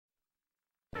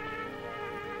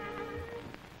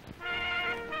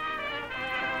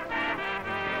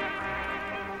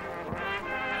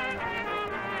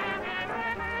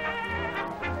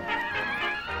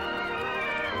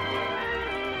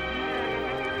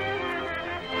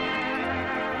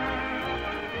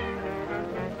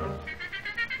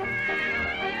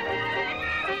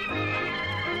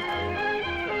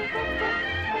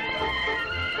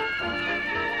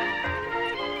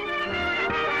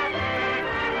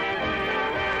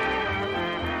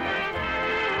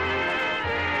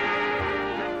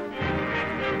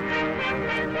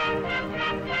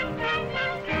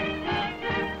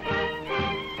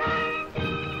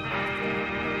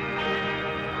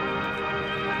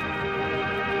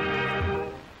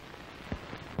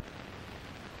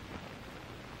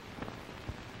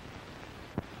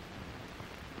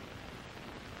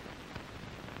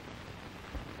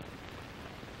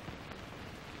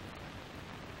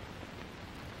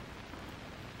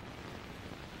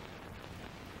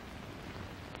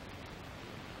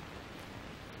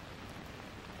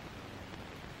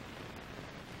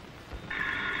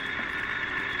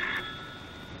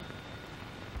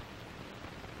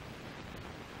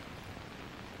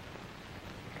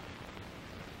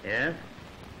Yes?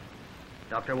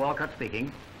 Dr. Walcott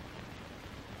speaking.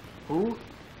 Who?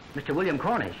 Mr. William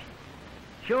Cornish.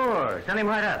 Sure, send him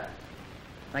right up.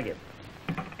 Thank you.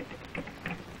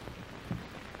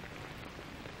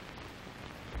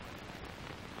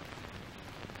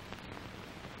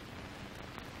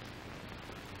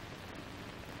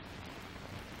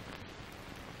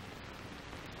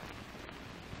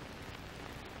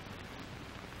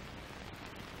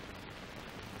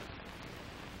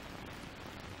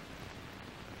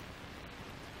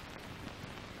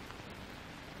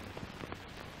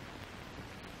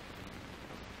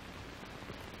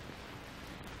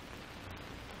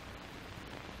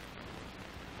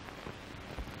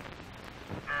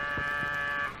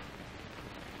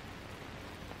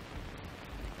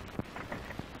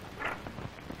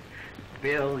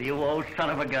 Bill, you old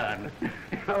son of a gun.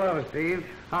 Hello, Steve.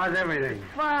 How's everything?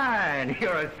 Fine.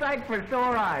 You're a sight for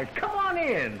sore eyes. Come on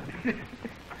in.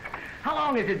 How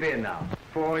long has it been now?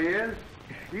 4 years.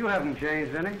 You haven't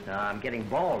changed any. I'm getting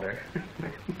balder.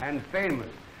 And famous.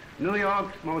 New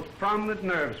York's most prominent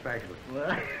nerve specialist.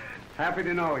 Well, happy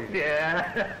to know you.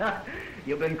 Yeah.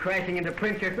 You've been crashing into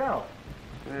Prince yourself.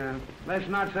 That's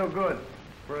not so good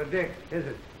for a dick, is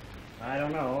it? I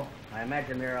don't know. I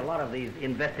imagine there are a lot of these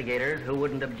investigators who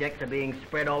wouldn't object to being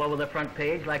spread all over the front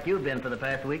page like you've been for the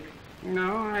past week.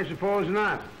 No, I suppose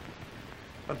not.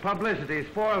 But publicity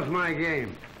spoils my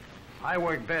game. I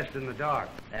work best in the dark.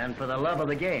 And for the love of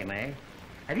the game, eh?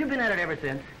 Have you been at it ever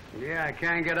since? Yeah, I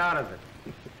can't get out of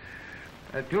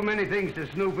it. Too many things to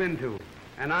snoop into,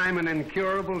 and I'm an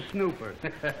incurable snooper.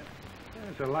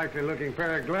 That's a likely-looking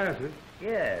pair of glasses.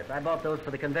 Yes, I bought those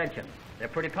for the convention. They're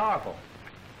pretty powerful.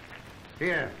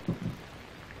 Here.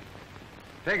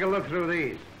 Take a look through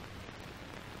these.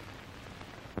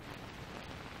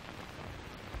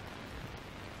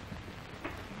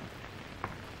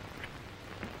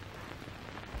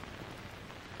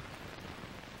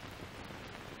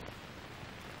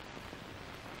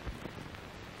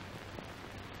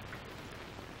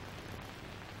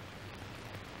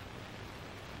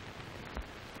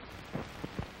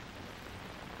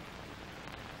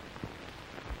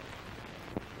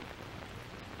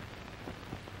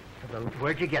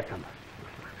 Where'd you get them?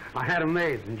 I had them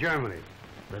made in Germany.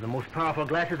 They're the most powerful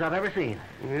glasses I've ever seen.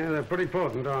 Yeah, they're pretty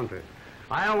potent, aren't they?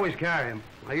 I always carry them.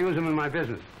 I use them in my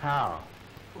business. How?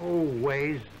 Oh,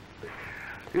 ways.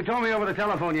 You told me over the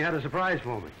telephone you had a surprise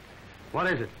for me. What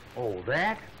is it? Oh,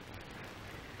 that?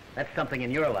 That's something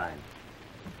in your line.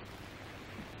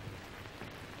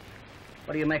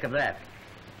 What do you make of that?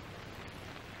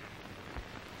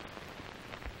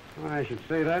 I should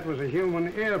say that was a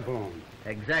human ear bone.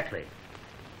 Exactly.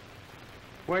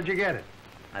 Where'd you get it?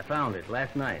 I found it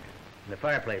last night in the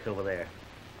fireplace over there.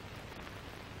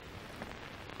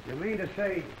 You mean to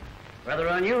say... Rather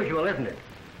unusual, isn't it?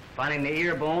 Finding the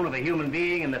ear bone of a human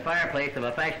being in the fireplace of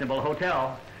a fashionable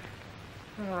hotel.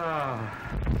 Ah.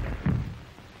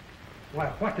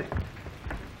 What the...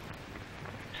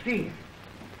 Steve.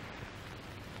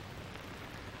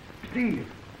 Steve.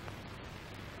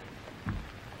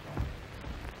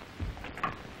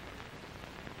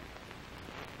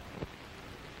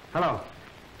 Hello.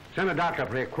 Send a doctor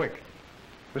up here, quick.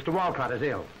 Mr. Walcott is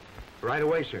ill. Right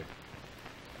away, sir.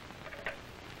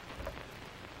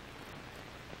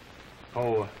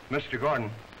 Oh, Mr. Gordon.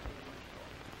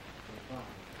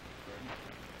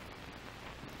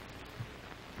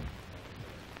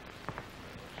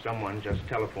 Someone just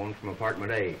telephoned from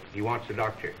apartment A. He wants a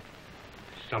doctor.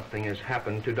 Something has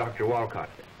happened to Dr. Walcott.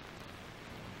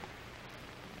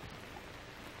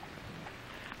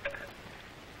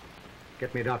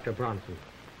 Get me Dr. Bronson.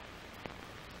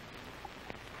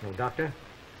 No, doctor?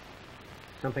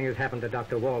 Something has happened to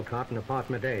Dr. Walcott in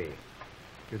apartment A.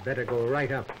 You'd better go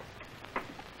right up.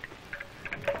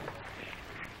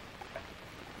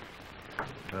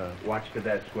 Watch the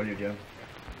desk, will you, Jim?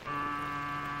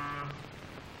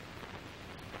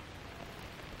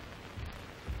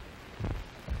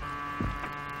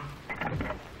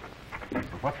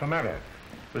 What's the matter?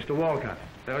 Mr. Walcott.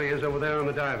 There he is over there on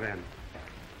the divan.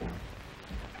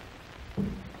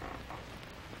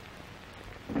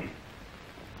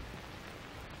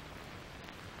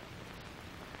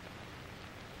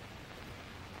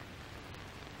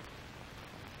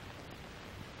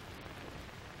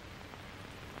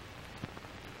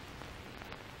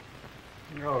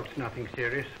 No, it's nothing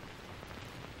serious.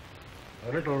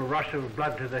 A little rush of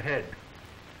blood to the head.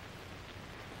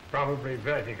 Probably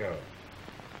vertigo.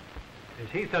 Is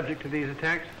he subject to these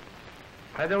attacks?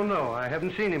 I don't know. I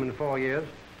haven't seen him in 4 years.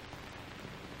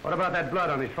 What about that blood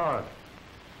on his forehead?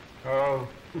 Oh,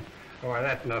 well,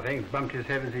 that's nothing. Bumped his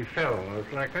head as he fell,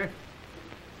 most likely.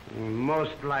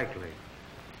 Most likely.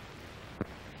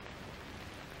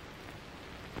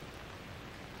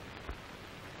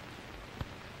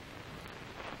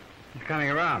 He's coming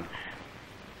around.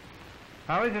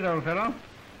 How is it, old fellow?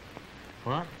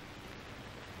 What?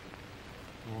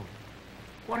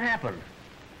 What happened?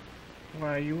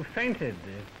 Why, you fainted.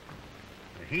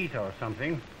 The heat or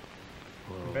something.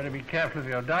 You better be careful of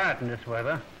your diet in this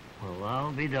weather. Well,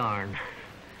 I'll be darned.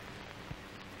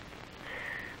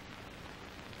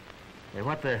 Hey,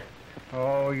 what the...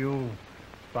 Oh, you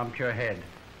bumped your head.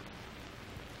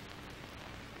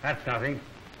 That's nothing.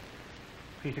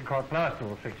 Piece of court plaster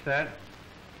will fix that.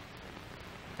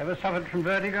 Ever suffered from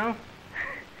vertigo?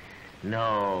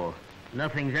 No,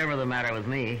 nothing's ever the matter with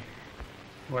me.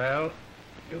 Well,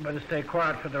 you better stay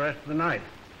quiet for the rest of the night.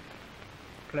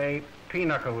 Play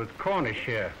pinochle with Cornish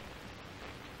here.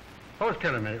 Hold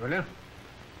still a minute, will you?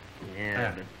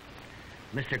 Yeah, but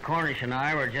Mr. Cornish and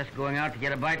I were just going out to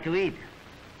get a bite to eat.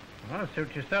 Well,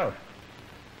 suit yourself.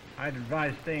 I'd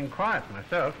advise staying quiet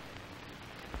myself.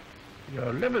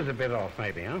 Your liver's a bit off,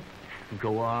 maybe, huh?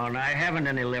 Go on, I haven't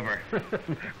any liver.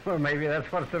 Well, maybe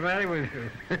that's what's the matter with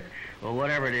you. Well,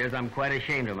 whatever it is, I'm quite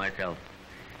ashamed of myself.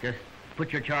 Just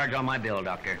put your charge on my bill,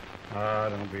 Doctor. Oh,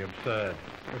 don't be absurd.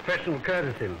 Professional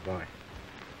courtesy, my boy.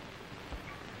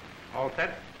 All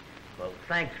set? Well,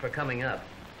 thanks for coming up.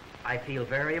 I feel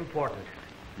very important.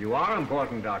 You are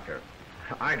important, Doctor.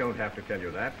 I don't have to tell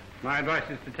you that. My advice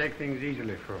is to take things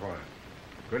easily for a while.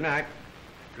 Good night.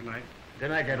 Good night. Good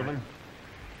night, gentlemen.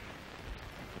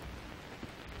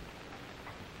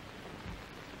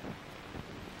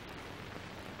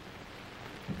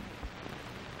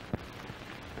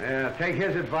 Take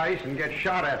his advice and get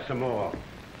shot at some more.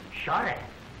 Shot at?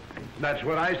 That's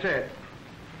what I said.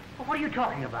 Well, what are you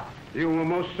talking about? You were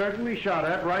most certainly shot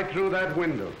at right through that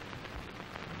window.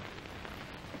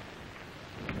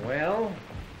 Well,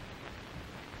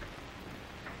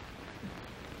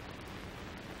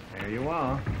 there you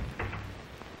are.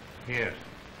 Yes.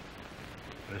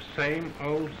 The same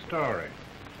old story.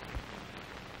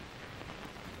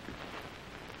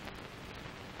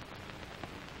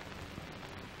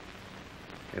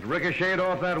 It ricocheted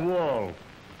off that wall.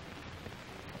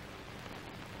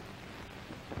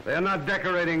 They're not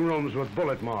decorating rooms with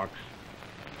bullet marks.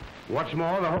 What's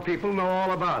more, the whole people know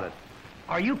all about it.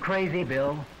 Are you crazy,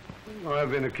 Bill? Well,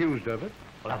 I've been accused of it.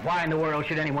 Well, why in the world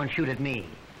should anyone shoot at me?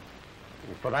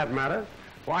 For that matter,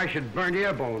 why should burnt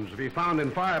ear bones be found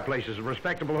in fireplaces of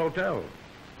respectable hotels?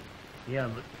 Yeah,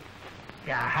 but...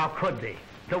 Yeah, how could they?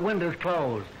 The window's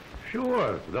closed.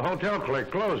 Sure, the hotel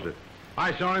clerk closed it.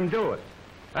 I saw him do it.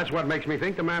 That's what makes me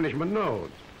think the management knows.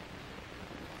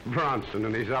 Bronson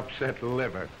and his upset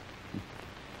liver.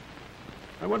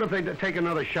 I wonder if they'd take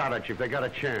another shot at you if they got a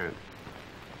chance.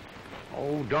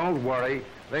 Oh, don't worry.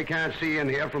 They can't see in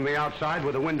here from the outside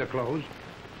with the window closed.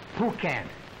 Who can't?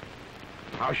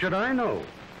 How should I know?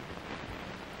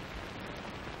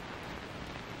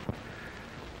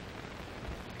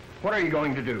 What are you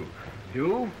going to do?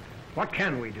 Do? What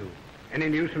can we do? Any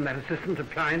news from that assistant of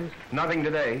Klein's? Nothing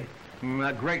today.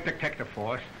 A great detective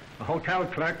force. A hotel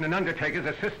clerk and an undertaker's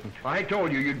assistant. I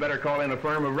told you you'd better call in a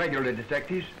firm of regular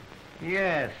detectives.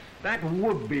 Yes, that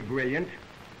would be brilliant,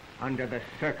 under the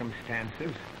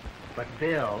circumstances. But,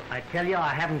 Bill, I tell you, I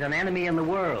haven't an enemy in the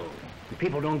world.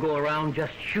 People don't go around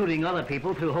just shooting other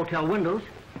people through hotel windows.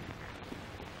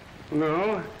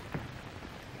 No.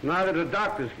 Neither do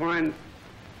doctors find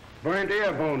burnt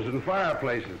ear bones in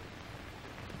fireplaces.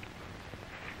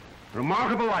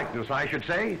 Remarkable likeness, I should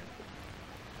say.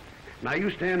 Now,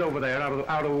 you stand over there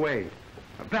out of the way.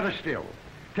 Better still,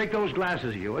 take those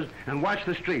glasses of yours and watch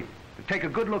the street. Take a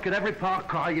good look at every parked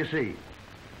car you see.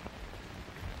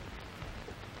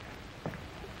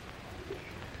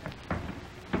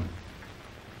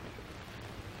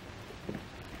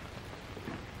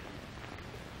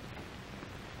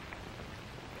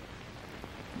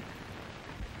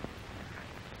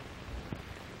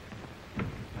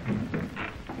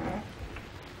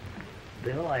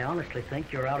 Bill, I honestly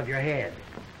think you're out of your head.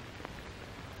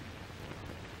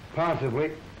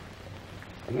 Possibly.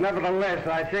 Nevertheless,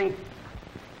 I think...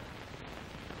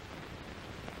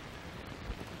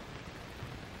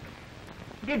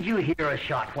 Did you hear a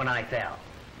shot when I fell?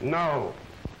 No.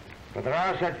 But there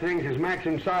are such things as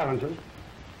maximum silencers.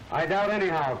 I doubt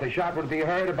anyhow if the shot would be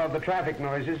heard above the traffic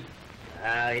noises.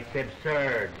 It's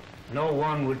absurd. No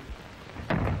one would...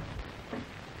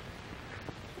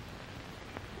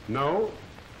 No?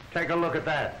 Take a look at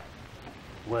that.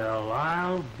 Well,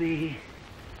 I'll be...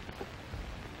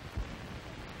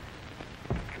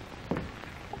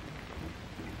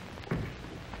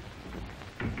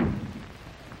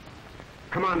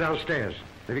 Come on downstairs.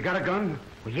 Have you got a gun?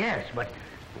 Well, yes, but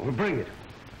Well, bring it.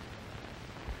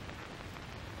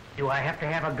 do I have to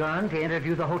have a gun to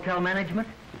interview the hotel management?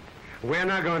 We're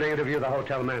not going to interview the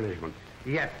hotel management.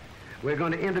 Yet. We're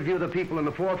going to interview the people in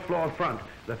the 4th floor front,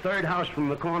 the 3rd house from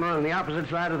the corner on the opposite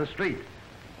side of the street.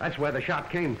 That's where the shot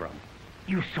came from.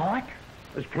 You saw it?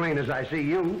 As plain as I see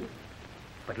you.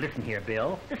 But listen here,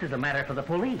 Bill. This is a matter for the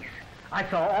police. I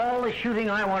saw all the shooting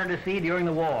I wanted to see during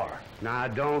the war. Now,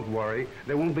 don't worry.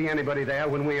 There won't be anybody there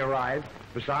when we arrive.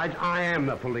 Besides, I am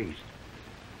the police.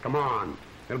 Come on.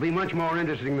 It'll be much more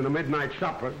interesting than a midnight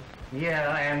supper.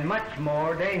 Yeah, and much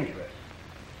more dangerous.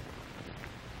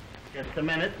 Just a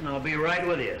minute, and I'll be right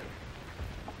with you.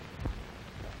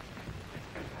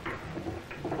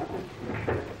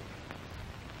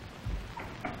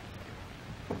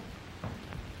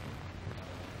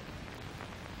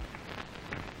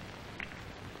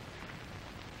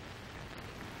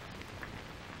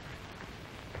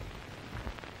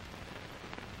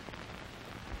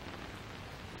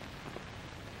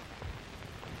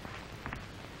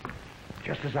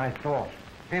 Just as I thought.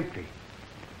 Empty.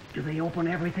 Do they open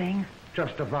everything?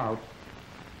 Just about.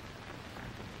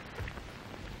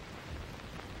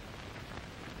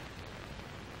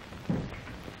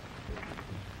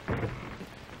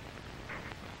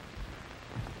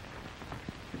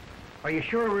 Are you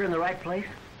sure we're in the right place?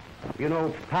 You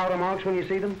know powder marks when you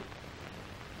see them?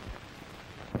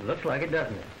 Looks like it,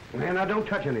 doesn't it? Man, now don't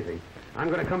touch anything. I'm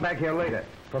going to come back here later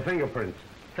for fingerprints.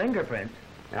 Fingerprints?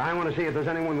 I want to see if there's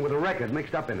anyone with a record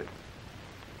mixed up in it.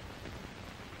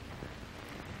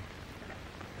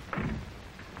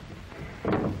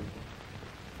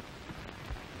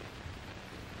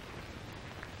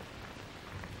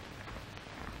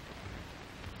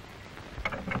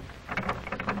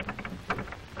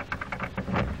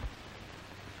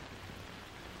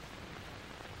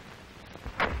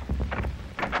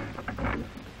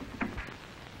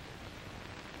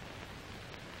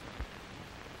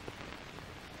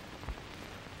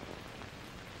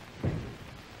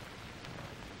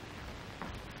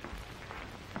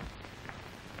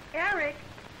 Eric!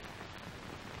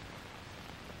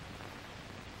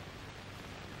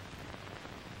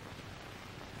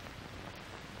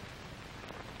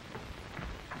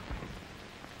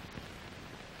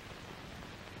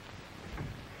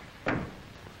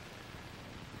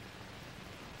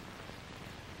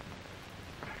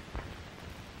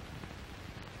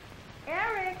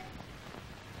 Eric!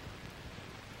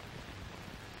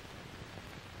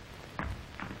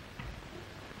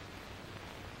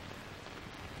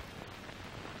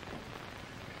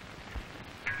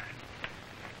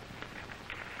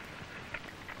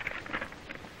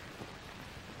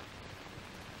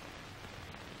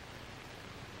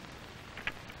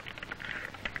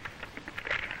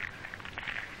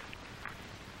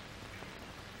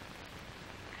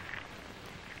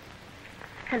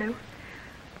 Hello?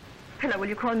 Hello, will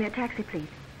you call me a taxi, please?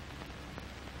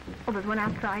 Oh, there's one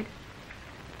outside.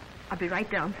 I'll be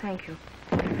right down, thank you.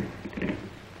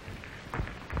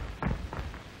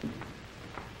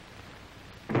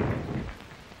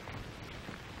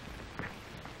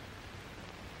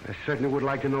 I certainly would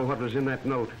like to know what was in that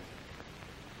note.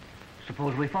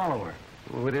 Suppose we follow her.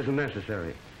 Well, it isn't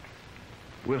necessary.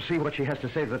 We'll see what she has to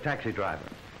say to the taxi driver.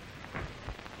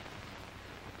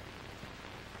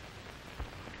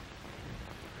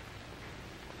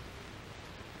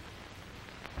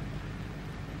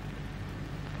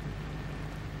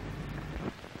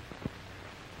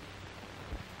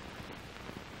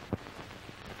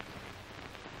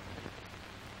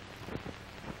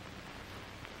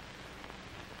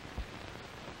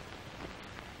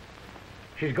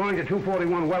 She's going to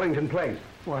 241 Wellington Place.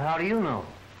 Well, how do you know?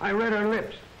 I read her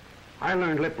lips. I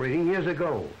learned lip reading years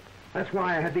ago. That's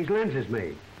why I had these lenses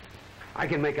made. I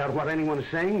can make out what anyone is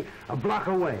saying a block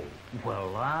away.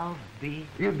 Well, I'll be...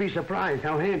 You'd be surprised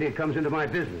how handy it comes into my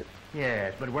business.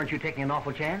 Yes, but weren't you taking an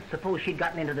awful chance? Suppose she'd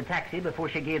gotten into the taxi before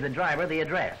she gave the driver the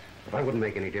address. That wouldn't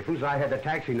make any difference. I had the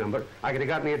taxi number. I could have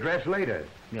gotten the address later.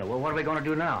 Yeah, well, what are we going to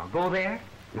do now? Go there?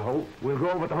 No, we'll go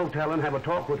over to the hotel and have a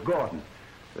talk with Gordon.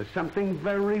 There's something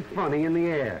very funny in the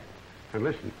air. And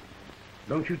listen,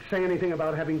 don't you say anything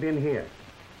about having been here.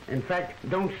 In fact,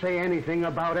 don't say anything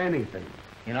about anything.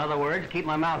 In other words, keep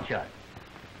my mouth shut.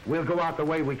 We'll go out the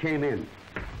way we came in.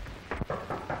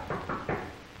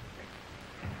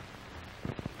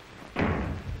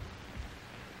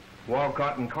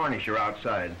 Walcott and Cornish are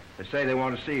outside. They say they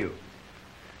want to see you.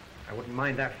 I wouldn't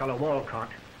mind that fellow Walcott.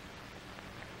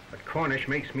 But Cornish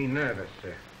makes me nervous,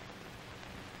 sir.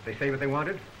 They say what they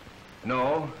wanted?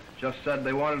 No, just said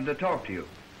they wanted to talk to you.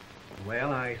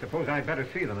 Well, I suppose I'd better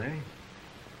see them, eh?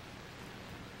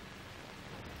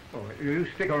 Oh, you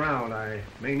stick around. I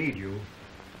may need you.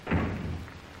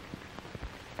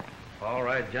 All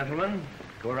right, gentlemen.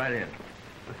 Go right in.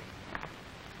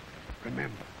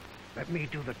 Remember, let me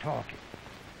do the talking.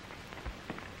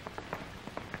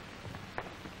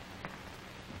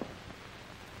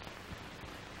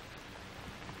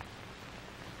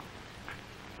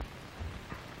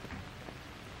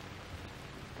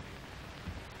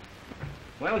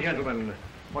 Well, gentlemen,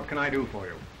 what can I do for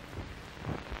you?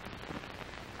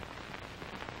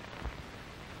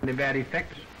 Any bad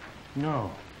effects?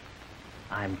 No.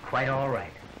 I'm quite all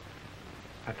right.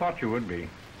 I thought you would be.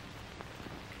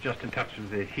 Just a touch of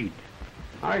the heat.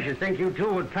 I should think you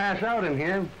two would pass out in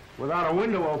here without a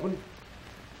window open.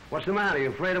 What's the matter? You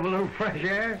afraid of a little fresh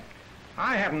air?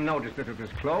 I haven't noticed that it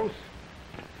was close.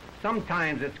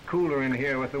 Sometimes it's cooler in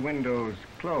here with the windows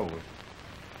closed.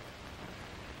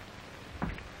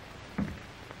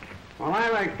 Well, I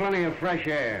like plenty of fresh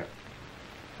air.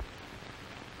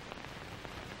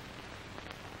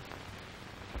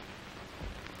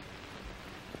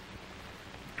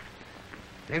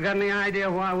 You got any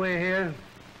idea why we're here?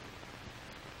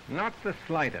 Not the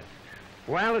slightest.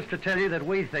 Well, it's to tell you that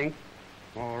we think,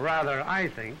 or rather I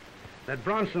think, that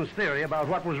Bronson's theory about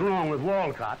what was wrong with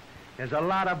Walcott is a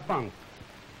lot of bunk.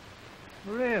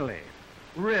 Really?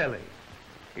 Really.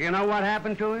 You know what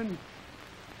happened to him?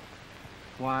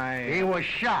 Why... He was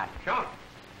shot. Shot?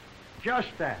 Just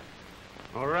that.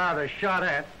 Or rather, shot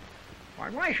at.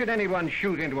 Why should anyone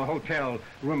shoot into a hotel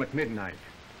room at midnight?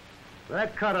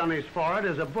 That cut on his forehead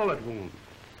is a bullet wound.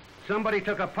 Somebody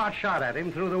took a pot shot at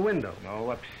him through the window. Oh,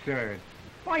 absurd.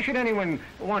 Why should anyone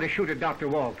want to shoot at Dr.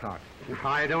 Walcott?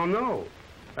 I don't know.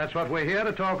 That's what we're here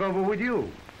to talk over with you.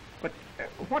 But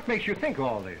what makes you think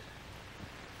all this?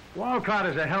 Walcott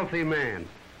is a healthy man.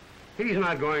 He's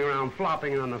not going around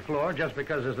flopping on the floor just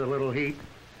because there's a little heat.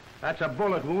 That's a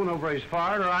bullet wound over his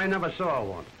forehead, or I never saw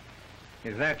one.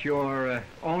 Is that your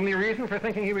only reason for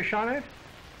thinking he was shot at?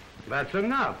 That's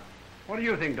enough. What do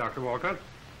you think, Dr. Walcott?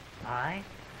 I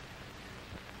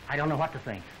don't know what to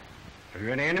think. Have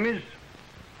you any enemies?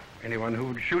 Anyone who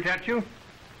would shoot at you?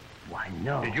 Why,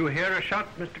 no. Did you hear a shot,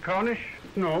 Mr. Cornish?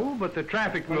 No, but the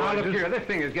traffic Well, now, noises... look here, this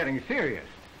thing is getting serious.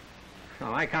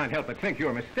 Now, I can't help but think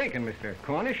you're mistaken, Mr.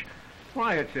 Cornish.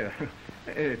 Why,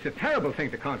 it's a terrible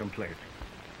thing to contemplate.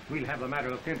 We'll have the matter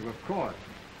looked into, of course.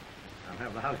 I'll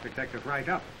have the house detective write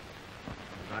up.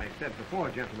 As I said before,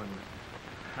 gentlemen,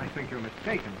 I think you're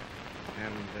mistaken.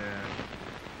 And,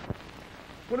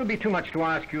 Would it be too much to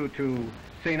ask you to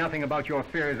say nothing about your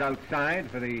fears outside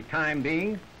for the time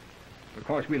being? Of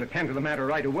course, we'll attend to the matter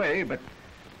right away, but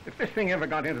if this thing ever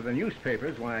got into the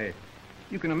newspapers, why,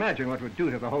 you can imagine what it would do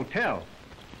to the hotel.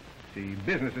 See,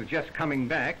 business is just coming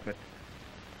back, but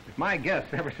if my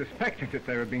guests ever suspected that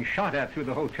they were being shot at through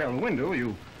the hotel window,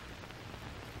 you...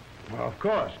 well, of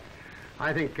course.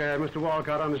 I think Mr.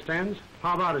 Walcott understands.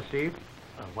 How about it, Steve?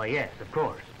 Why, yes, of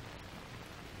course.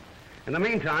 In the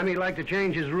meantime, he'd like to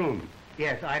change his room.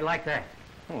 Yes, I'd like that.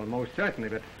 Oh, most certainly,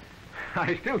 but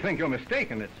I still think you're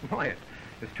mistaken.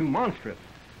 It's too monstrous.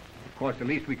 Of course, the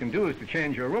least we can do is to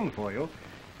change your room for you.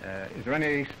 Is there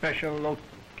any special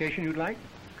location you'd like?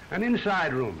 An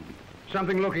inside room.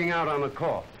 Something looking out on the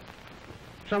court.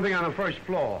 Something on the first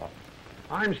floor.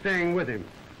 I'm staying with him.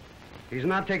 He's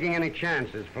not taking any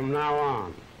chances from now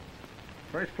on.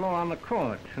 First floor on the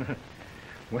court.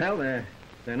 Well,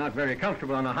 they're not very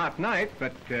comfortable on a hot night,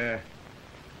 but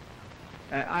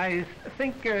I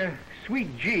think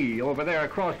Suite G over there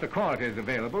across the court is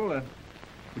available.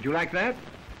 Would you like that?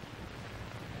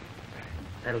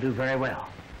 That'll do very well.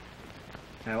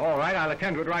 All right, I'll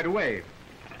attend to it right away.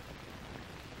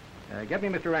 Get me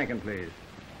Mr. Rankin, please.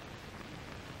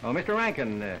 Oh, Mr.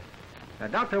 Rankin,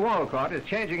 Dr. Walcott is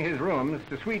changing his rooms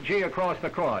to Suite G across the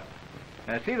court.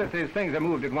 See that his things are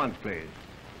moved at once, please.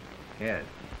 Yes.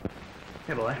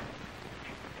 Here, boy.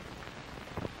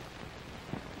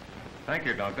 Thank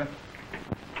you, Doctor.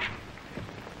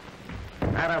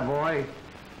 Atta boy.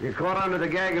 You caught under the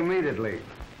gag immediately.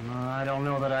 I don't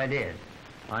know that I did.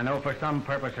 I know for some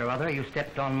purpose or other you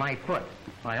stepped on my foot.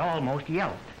 I almost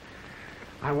yelped.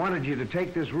 I wanted you to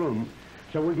take this room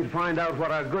so we could find out what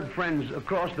our good friends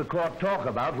across the court talk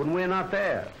about when we're not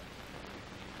there.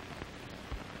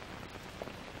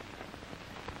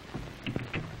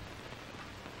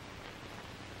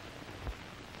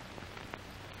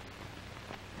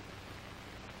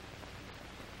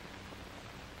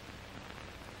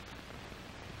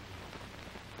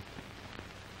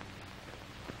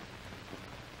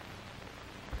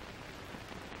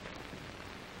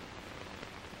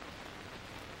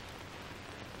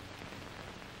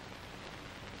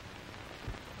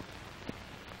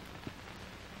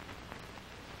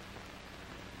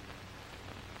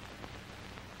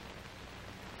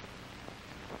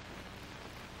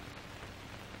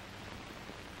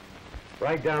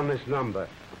 Write down this number.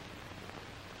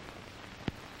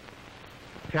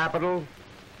 Capital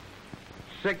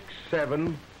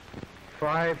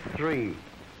 6753.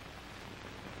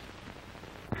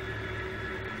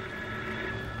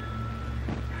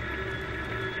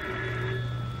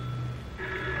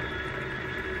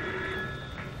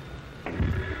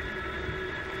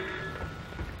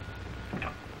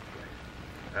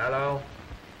 Hello?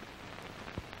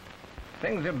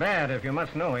 Things are bad, if you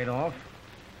must know, Adolph.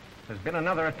 There's been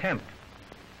another attempt.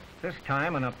 This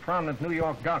time on a prominent New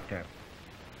York doctor.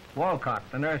 Walcott,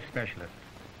 the nurse specialist.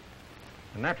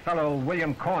 And that fellow,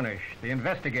 William Cornish, the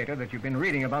investigator that you've been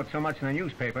reading about so much in the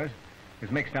newspapers,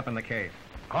 is mixed up in the case.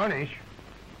 Cornish?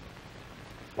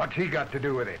 What's he got to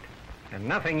do with it? And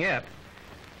nothing yet.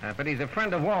 But he's a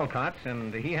friend of Walcott's,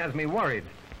 and he has me worried.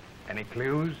 Any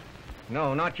clues?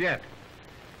 No, not yet.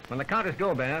 When the Countess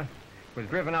d'Aubert was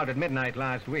driven out at midnight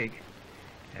last week,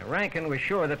 Rankin was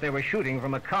sure that they were shooting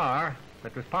from a car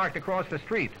that was parked across the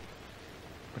street.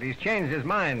 But he's changed his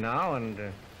mind now, and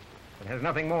it has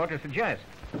nothing more to suggest.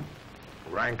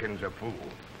 Rankin's a fool.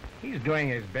 He's doing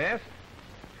his best.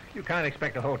 You can't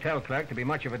expect a hotel clerk to be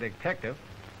much of a detective.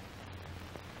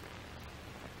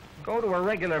 Go to a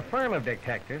regular firm of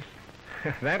detectives.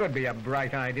 That would be a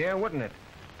bright idea, wouldn't it?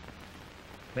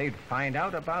 They'd find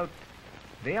out about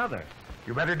the other.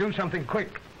 You better do something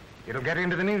quick. It'll get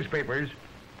into the newspapers.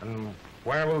 And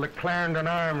where will the Clarendon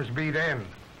Arms be then?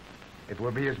 It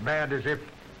will be as bad as if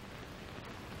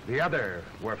the other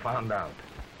were found out.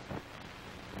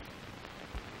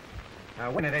 Wait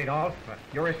a minute, Adolph.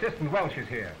 Your assistant Welsh is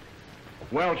here.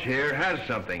 Welch here has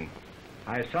something.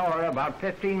 I saw her about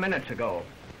 15 minutes ago.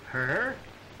 Her?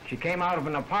 She came out of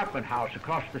an apartment house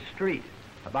across the street,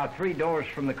 about 3 doors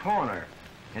from the corner,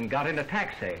 and got in a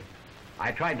taxi.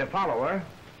 I tried to follow her,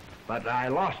 but I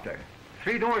lost her.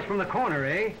 3 doors from the corner,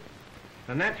 eh?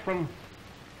 And that's from...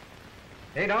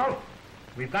 Adolph,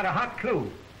 we've got a hot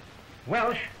clue.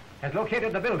 Welsh has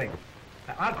located the building.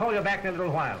 I'll call you back in a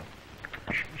little while.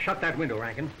 Shut that window,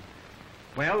 Rankin.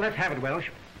 Well, let's have it, Welsh.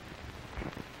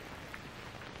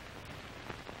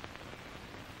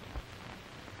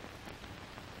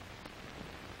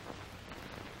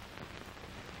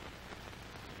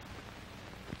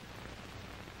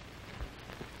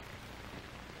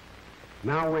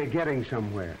 Now we're getting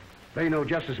somewhere. They know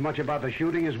just as much about the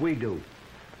shooting as we do.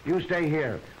 You stay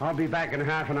here. I'll be back in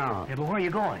half an hour. Yeah, but where are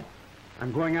you going?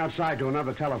 I'm going outside to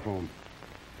another telephone.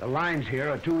 The lines here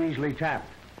are too easily tapped.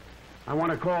 I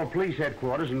want to call police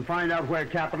headquarters and find out where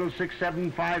Capital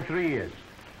 6753 is.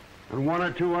 And 1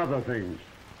 or 2 other things.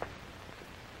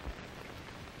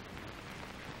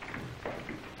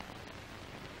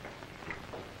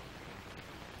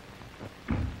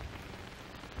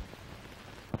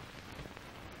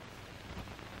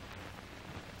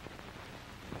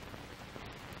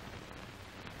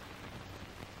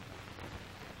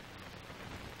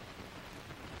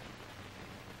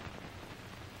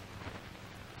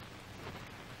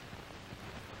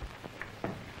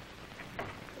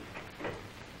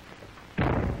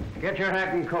 Get your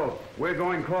hat and coat. We're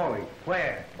going calling.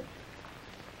 Where?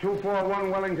 241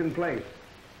 Wellington Place.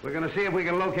 We're going to see if we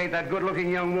can locate that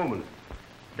good-looking young woman.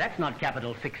 That's not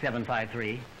Capital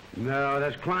 6753. No,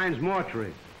 that's Klein's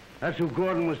mortuary. That's who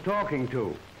Gordon was talking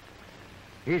to.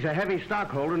 He's a heavy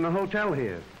stockholder in the hotel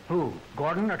here. Who?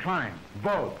 Gordon or Klein?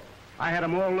 Both. I had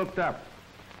them all looked up.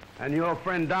 And your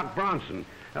friend Doc Bronson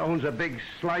owns a big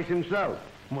slice himself.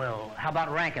 Well, how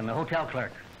about Rankin, the hotel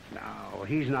clerk? No,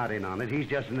 he's not in on it. He's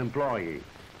just an employee.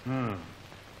 Well,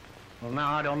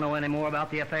 now I don't know any more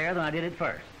about the affair than I did at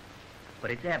first.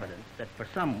 But it's evident that for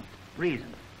some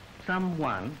reason,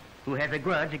 someone who has a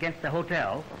grudge against the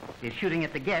hotel is shooting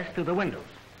at the guests through the windows.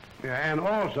 Yeah, and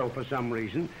also, for some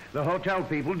reason, the hotel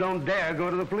people don't dare go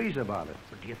to the police about it.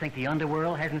 But do you think the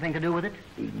underworld has anything to do with it?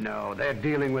 No, they're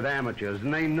dealing with amateurs,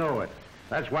 and they know it.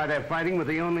 That's why they're fighting with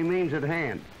the only means at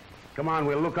hand. Come on,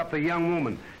 we'll look up the young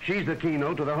woman. She's the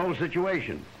keynote to the whole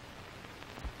situation.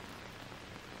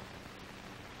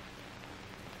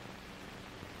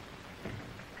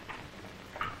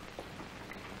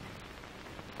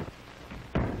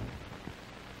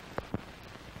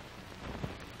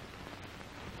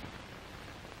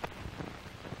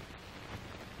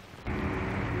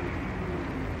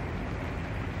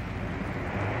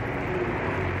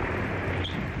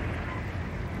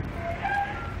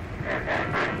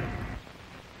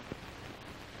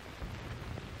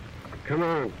 Come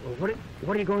on. Well,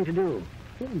 what are you going to do?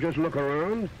 Just look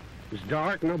around. It's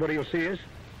dark. Nobody will see us.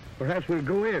 Perhaps we'll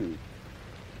go in.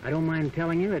 I don't mind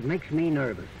telling you, it makes me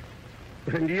nervous.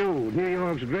 And you, New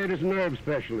York's greatest nerve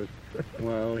specialist.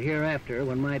 Well, hereafter,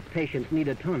 when my patients need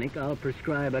a tonic, I'll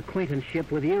prescribe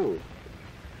acquaintanceship with you.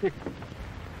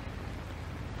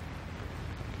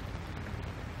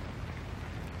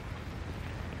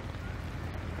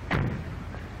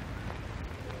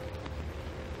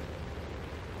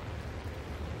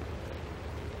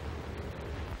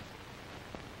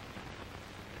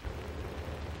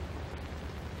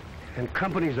 And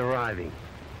company's arriving.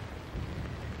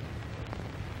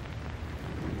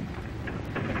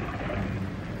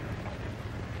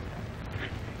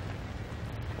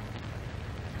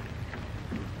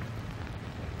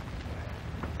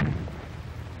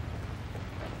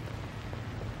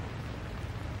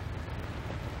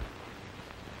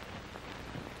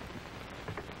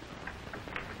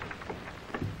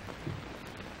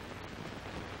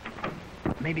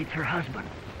 Maybe it's her husband.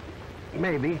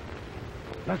 Maybe.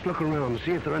 Let's look around and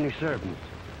see if there are any servants.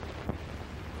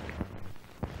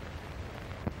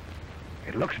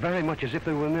 It looks very much as if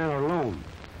they were in there alone.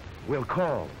 We'll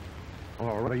call.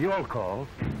 Or you'll call.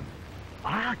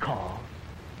 I'll call.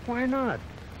 Why not?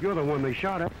 You're the one they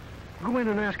shot at. Go in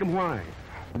and ask them why.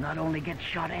 Not only get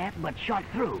shot at, but shot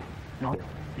through. No,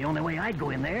 the only way I'd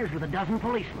go in there is with a dozen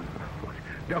policemen.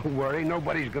 Don't worry,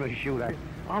 nobody's gonna shoot at you.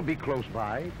 I'll be close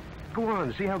by. Go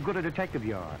on, see how good a detective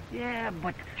you are. Yeah,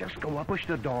 but Just go up, push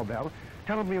the doorbell,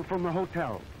 tell them you're from the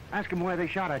hotel. Ask them why they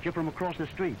shot at you from across the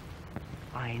street.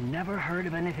 I never heard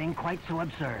of anything quite so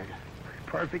absurd.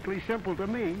 Perfectly simple to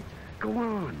me. Go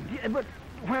on. Yeah, but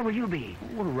where will you be?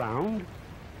 Around.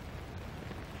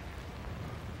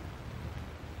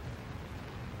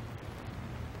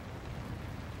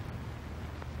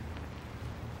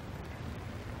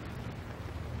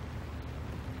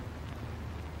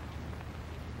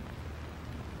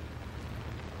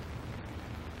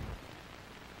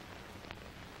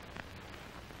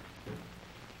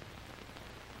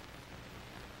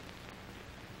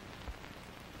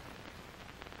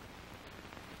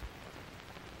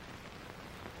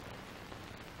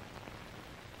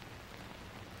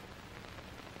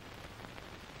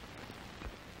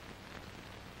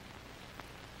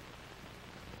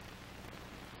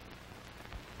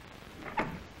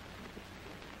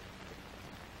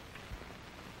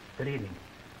 Good evening.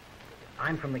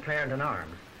 I'm from the Clarendon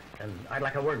Arms, and I'd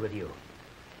like a word with you.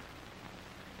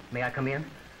 May I come in?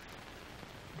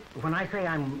 When I say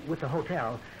I'm with the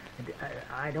hotel,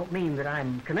 I don't mean that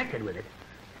I'm connected with it.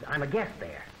 I'm a guest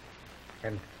there.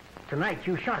 And tonight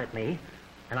you shot at me,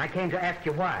 and I came to ask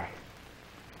you why.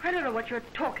 I don't know what you're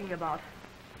talking about.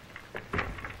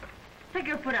 Take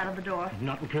your foot out of the door.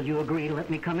 Not until you agree to let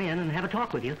me come in and have a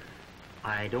talk with you.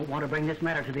 I don't want to bring this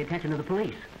matter to the attention of the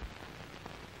police.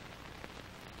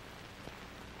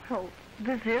 Oh,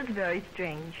 this is very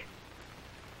strange.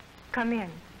 Come in.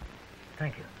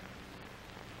 Thank you.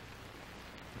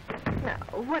 Now,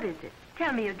 what is it?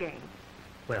 Tell me again.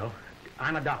 Well,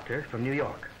 I'm a doctor from New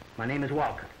York. My name is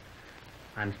Walcott.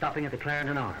 I'm stopping at the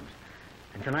Clarendon Arms.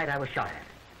 And tonight I was shot at.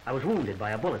 I was wounded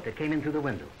by a bullet that came in through the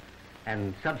window.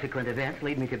 And subsequent events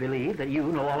lead me to believe that you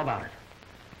know all about it.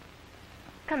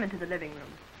 Come into the living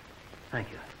room.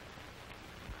 Thank you.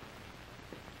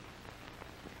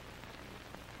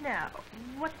 Now,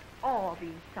 what are these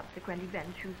subsequent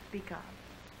events you speak of?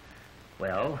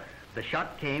 Well, the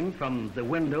shot came from the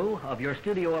window of your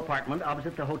studio apartment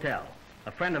opposite the hotel.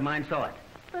 A friend of mine saw it.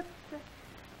 But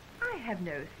I have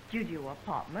no studio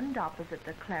apartment opposite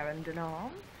the Clarendon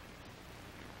Arms.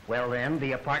 Well, then,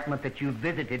 the apartment that you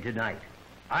visited tonight.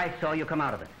 I saw you come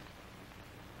out of it.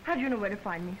 How do you know where to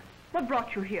find me? What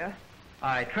brought you here?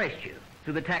 I traced you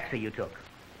to the taxi you took.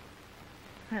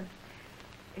 And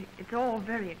it's all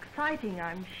very exciting,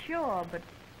 I'm sure, but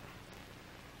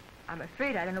I'm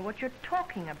afraid I don't know what you're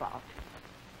talking about.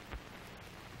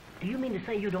 Do you mean to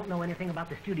say you don't know anything about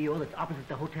the studio that's opposite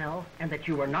the hotel, and that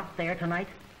you were not there tonight?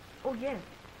 Oh, yes.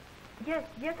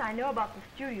 Yes, I know about the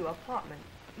studio apartment.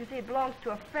 You see, it belongs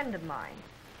to a friend of mine.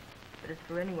 But as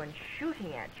for anyone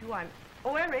shooting at you,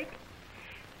 Oh, Eric!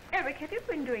 Eric, have you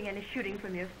been doing any shooting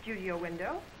from your studio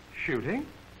window? Shooting?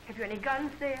 Have you any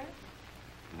guns there?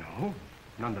 No,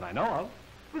 none that I know of.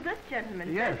 Well, this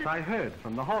gentleman Yes, says that... I heard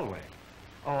from the hallway.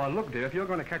 Oh, look, dear, if you're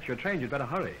going to catch your train, you'd better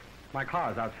hurry. My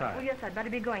car's outside. Oh, yes, I'd better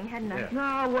be going, hadn't I? Yes.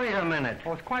 Now, wait a minute.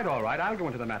 Oh, it's quite all right. I'll go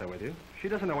into the matter with you. She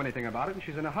doesn't know anything about it, and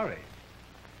she's in a hurry.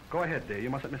 Go ahead, dear. You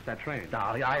mustn't miss that train. No,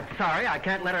 I'm sorry. I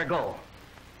can't let her go.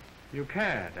 You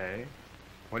can't, eh?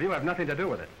 Well, you have nothing to do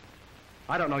with it.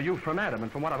 I don't know you from Adam,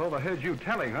 and from what I've overheard you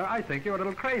telling her, I think you're a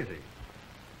little crazy.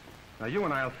 Now, you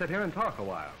and I'll sit here and talk a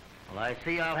while. Well, I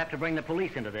see I'll have to bring the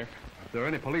police into this. If there are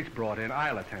any police brought in,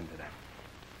 I'll attend to that.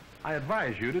 I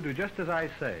advise you to do just as I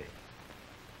say.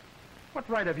 What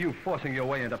right have you forcing your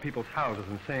way into people's houses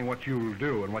and saying what you'll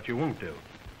do and what you won't do?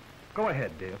 Go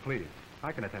ahead, dear, please.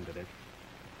 I can attend to this.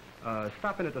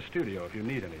 Stop in at the studio if you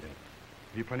need anything.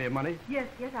 Have you plenty of money? Yes,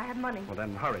 I have money. Well,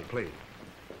 then hurry, please.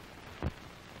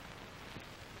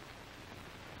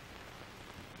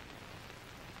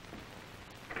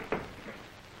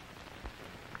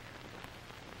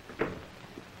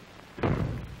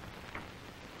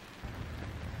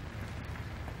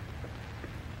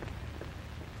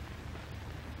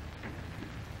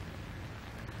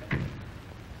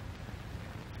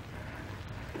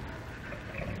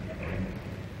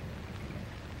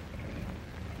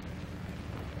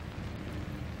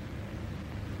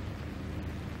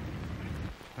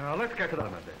 Now, let's get to the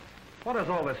bottom of this. What is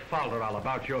all this falderall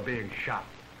about your being shot?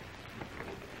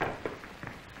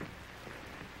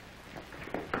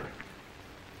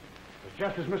 It's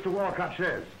just as Mr. Walcott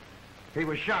says. He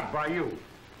was shot by you.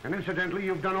 And incidentally,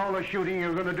 you've done all the shooting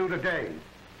you're going to do today.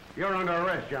 You're under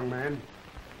arrest, young man.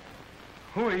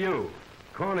 Who are you?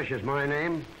 Cornish is my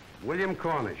name. William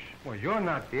Cornish. Well, you're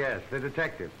not... Yes, the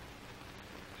detective.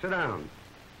 Sit down.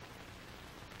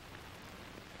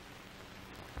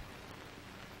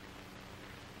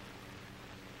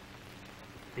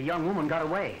 The young woman got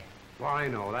away. Well, I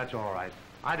know. That's all right.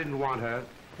 I didn't want her.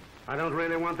 I don't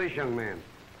really want this young man,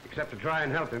 except to try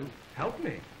and help him. Help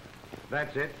me.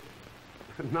 That's it.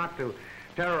 Not to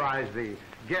terrorize the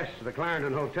guests of the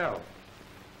Clarendon Hotel,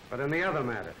 but in the other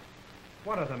matter.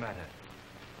 What other matter?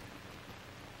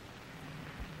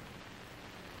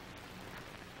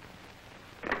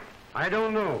 I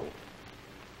don't know.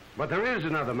 But there is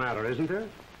another matter, isn't there?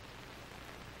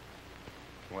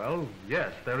 Well,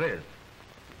 yes, there is.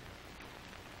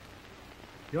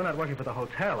 You're not working for the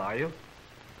hotel, are you?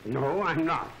 No, I'm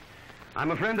not.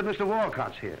 I'm a friend of Mr.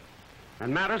 Walcott's here.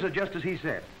 And matters are just as he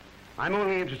said. I'm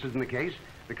only interested in the case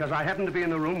because I happened to be in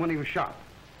the room when he was shot.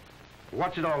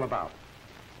 What's it all about?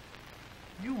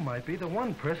 You might be the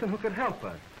one person who could help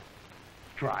us.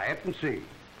 Try it and see.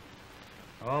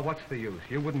 Oh, what's the use?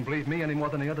 You wouldn't believe me any more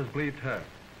than the others believed her.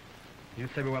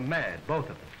 You'd say we were mad, both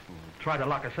of us, and try to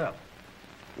lock us up.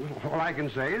 All I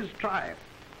can say is try it.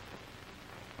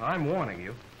 I'm warning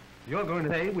you. You're going to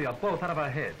say we are both out of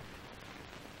our heads.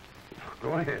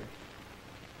 Go ahead.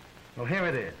 Well, here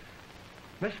it is.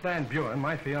 Miss Van Buren,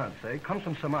 my fiancée, comes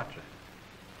from Sumatra.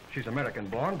 She's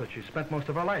American-born, but she spent most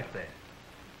of her life there.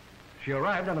 She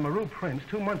arrived on the Maru Prince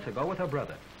 2 months ago with her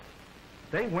brother.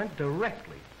 They went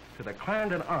directly to the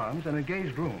Clarendon Arms and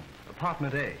engaged rooms,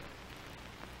 apartment A.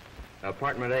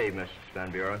 Apartment A, Miss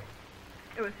Van Buren.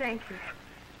 Oh, thank you.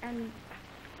 And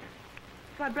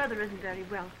my brother isn't very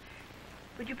well.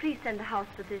 Would you please send the house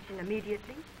physician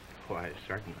immediately? Why,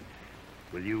 certainly.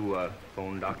 Will you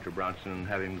phone Dr. Bronson and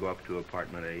have him go up to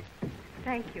apartment A?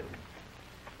 Thank you.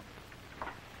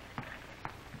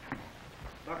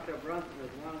 Dr. Bronson is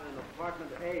wanted in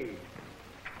apartment A.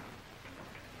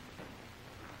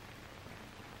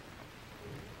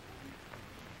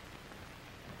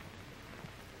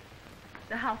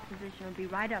 The house physician will be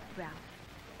right up, Ralph.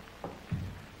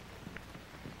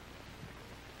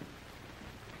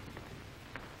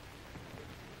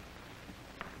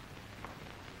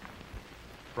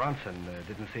 Bronson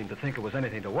didn't seem to think it was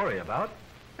anything to worry about,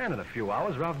 and in a few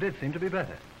hours, Ralph did seem to be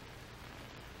better.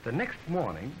 The next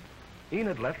morning,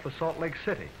 Enid left for Salt Lake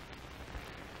City.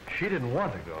 She didn't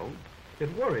want to go.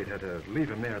 It worried her to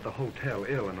leave him there at the hotel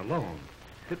ill and alone.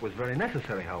 It was very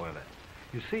necessary, however.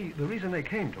 You see, the reason they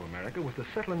came to America was to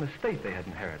settle an estate they had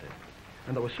inherited,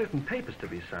 and there were certain papers to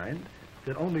be signed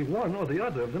that only one or the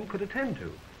other of them could attend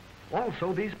to.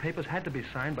 Also, these papers had to be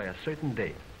signed by a certain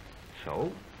date.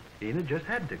 So, Enid just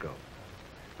had to go.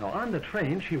 Now, on the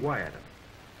train, she wired him,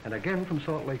 and again from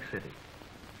Salt Lake City.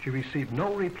 She received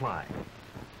no reply.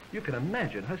 You can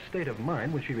imagine her state of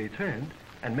mind when she returned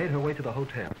and made her way to the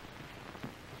hotel.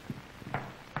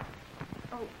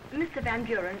 Oh, Mr. Van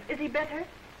Buren, is he better?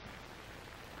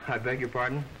 I beg your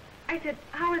pardon? I said,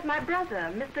 how is my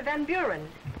brother, Mr. Van Buren?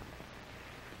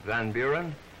 Van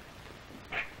Buren?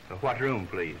 What room,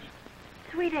 please?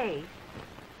 Suite A.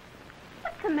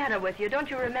 What's the matter with you? Don't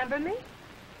you remember me?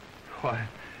 Why,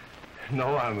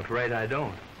 no, I'm afraid I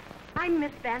don't. I'm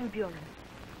Miss Van Buren.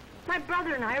 My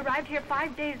brother and I arrived here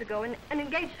 5 days ago and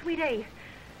engaged Suite A.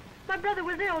 My brother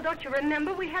was ill, don't you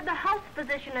remember? We had the house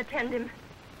physician attend him.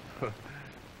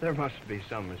 There must be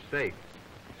some mistake.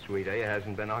 Suite A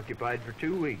hasn't been occupied for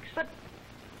 2 weeks. But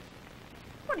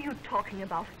what are you talking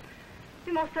about?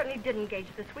 We most certainly did engage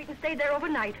the suite and stayed there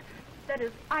overnight. That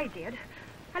is, I did.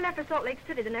 I left for Salt Lake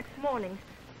City the next morning.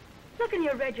 Look in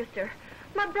your register.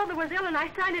 My brother was ill and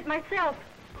I signed it myself.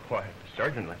 Why,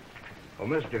 certainly. Oh,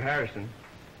 Mr. Harrison,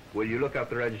 Will you look up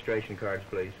the registration cards,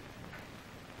 please?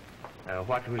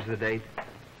 What was the date?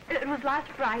 It was last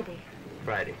Friday.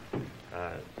 Friday.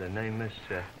 The name, Miss...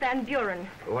 Van Buren.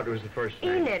 What was the first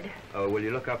name? Enid. Oh, will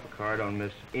you look up a card on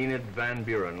Miss Enid Van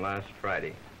Buren last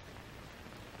Friday?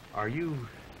 Are you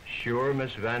sure,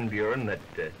 Miss Van Buren, that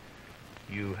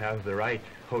you have the right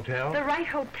hotel? The right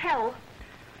hotel?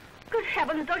 Good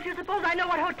heavens, don't you suppose I know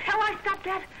what hotel I stopped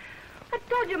at? I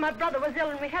told you my brother was ill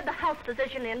and we had the house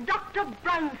physician in, Dr.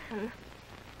 Brunson.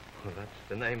 Well, that's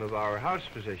the name of our house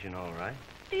physician, all right.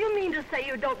 Do you mean to say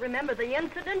you don't remember the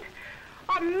incident?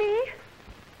 Or me?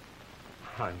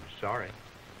 I'm sorry,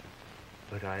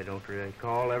 but I don't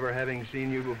recall ever having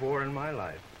seen you before in my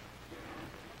life.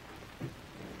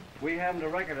 We haven't a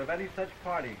record of any such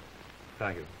party.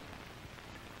 Thank you.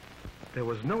 There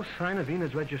was no sign of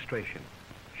Enid's registration.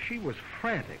 She was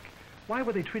frantic. Why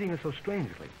were they treating her so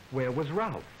strangely? Where was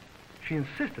Ralph? She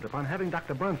insisted upon having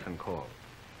Dr. Brunson called.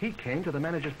 He came to the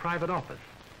manager's private office,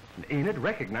 and Enid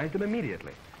recognized him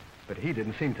immediately. But he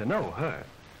didn't seem to know her.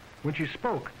 When she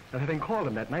spoke of having called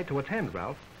him that night to attend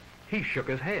Ralph, he shook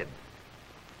his head.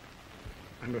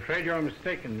 I'm afraid you're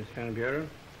mistaken, Miss Van Buren.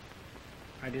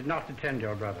 I did not attend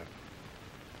your brother.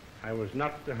 I was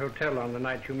not at the hotel on the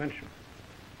night you mentioned.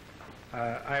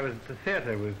 I was at the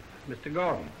theater with Mr.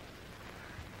 Gordon.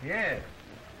 Yes.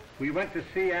 We went to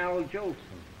see Al Jolson.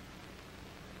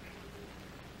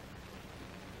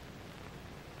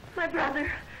 My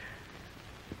brother.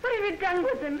 What have you done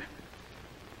with him?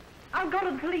 I'll go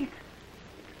to the police.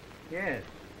 Yes.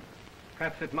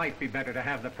 Perhaps it might be better to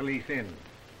have the police in.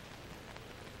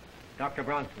 Dr.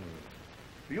 Bronson,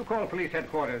 will you call police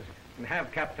headquarters and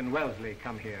have Captain Wellesley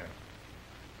come here?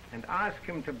 And ask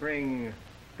him to bring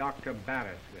Dr.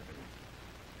 Barris with him.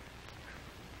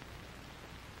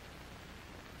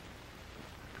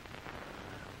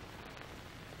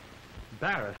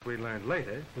 Barris, we learned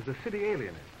later, was a city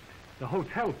alienist. The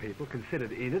hotel people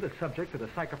considered Enid a subject to the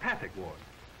psychopathic ward.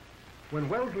 When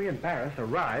Wellesley and Barris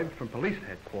arrived from police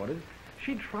headquarters,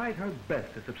 she tried her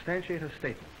best to substantiate her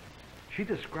statement. She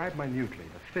described minutely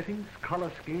the fittings, color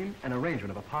scheme, and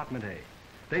arrangement of apartment A.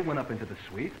 They went up into the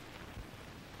suite.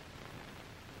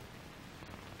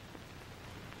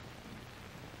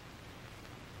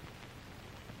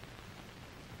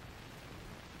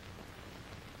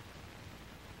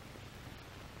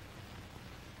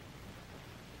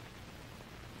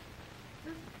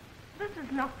 This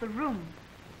is not the room.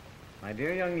 My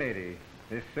dear young lady,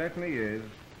 this certainly is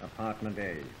apartment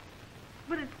A.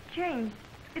 But it's changed.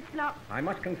 It's not... I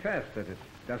must confess that it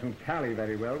doesn't tally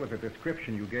very well with the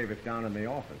description you gave us down in the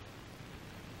office.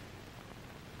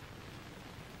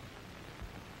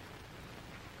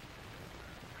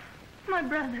 My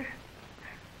brother.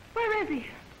 Where is he?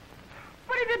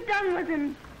 What have you done with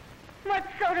him? What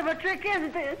sort of a trick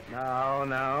is this?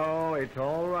 No, it's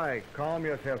all right. Calm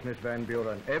yourself, Miss Van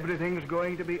Buren. Everything's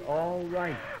going to be all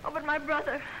right. Oh, but my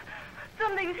brother.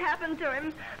 Something's happened to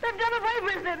him. They've done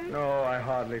away with him. No, I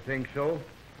hardly think so.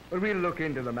 But we'll look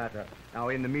into the matter. Now,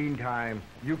 in the meantime,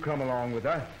 you come along with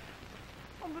us.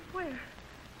 Oh, but where?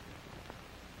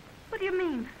 What do you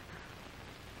mean?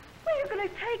 Where are you going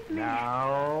to take me?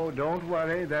 Now, don't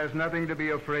worry. There's nothing to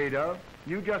be afraid of.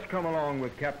 You just come along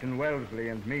with Captain Wellesley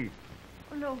and me.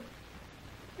 Oh, no.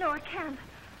 No, I can't.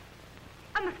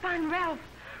 I must find Ralph.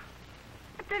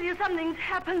 I tell you, something's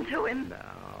happened to him.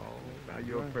 Now,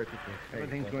 you're perfectly safe.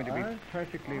 Everything's going to be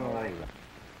perfectly all right.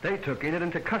 They took Enid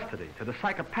into custody to the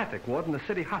psychopathic ward in the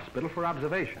city hospital for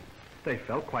observation. They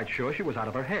felt quite sure she was out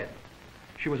of her head.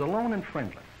 She was alone and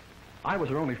friendless. I was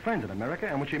her only friend in America,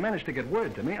 and when she managed to get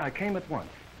word to me, I came at once.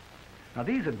 Now,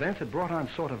 these events had brought on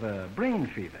sort of a brain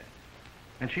fever,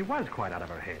 and she was quite out of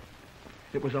her head.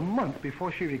 It was a month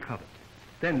before she recovered.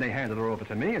 Then they handed her over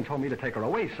to me and told me to take her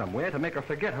away somewhere to make her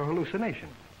forget her hallucination.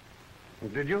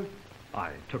 Did you? I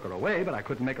took her away, but I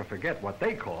couldn't make her forget what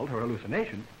they called her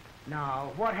hallucination.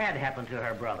 Now, what had happened to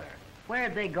her brother? Where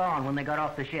had they gone when they got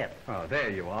off the ship? Oh, there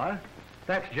you are.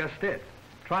 That's just it.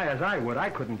 Try as I would, I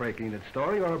couldn't break Enid's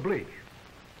story or oblique.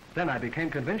 Then I became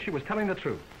convinced she was telling the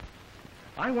truth.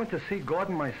 I went to see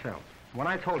Gordon myself. When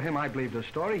I told him I believed her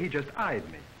story, he just eyed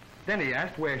me. Then he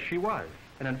asked where she was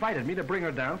and invited me to bring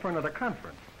her down for another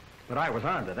conference. But I was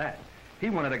on to that. He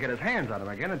wanted to get his hands on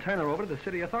her again and turn her over to the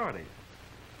city authorities.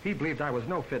 He believed I was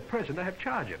no fit person to have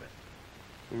charge of it.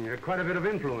 You had quite a bit of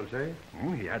influence, eh?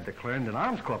 He had the Clarendon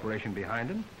Arms Corporation behind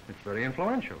him. It's very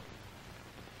influential.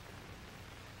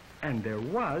 And there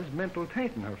was mental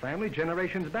taint in her family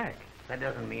generations back. That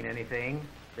doesn't mean anything.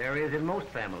 There is in most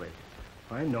families.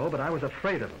 I know, but I was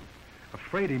afraid of him.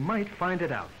 Afraid he might find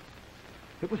it out.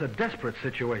 It was a desperate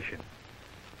situation.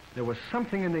 There was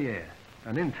something in the air.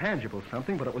 An intangible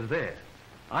something, but it was there.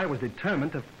 I was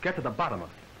determined to get to the bottom of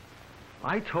it.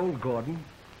 I told Gordon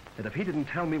that if he didn't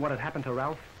tell me what had happened to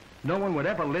Ralph, no one would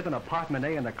ever live in apartment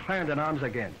A in the Clarendon Arms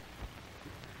again.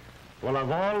 Well,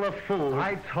 of all the fools...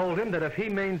 I told him that if he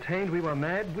maintained we were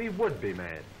mad, we would be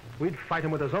mad. We'd fight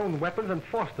him with his own weapons and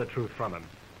force the truth from him.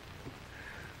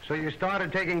 So you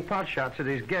started taking pot shots at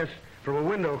his guests from a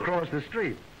window across the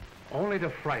street? Only to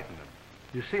frighten him.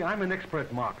 You see, I'm an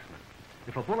expert marksman.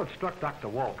 If a bullet struck Dr.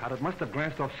 Walcott, it must have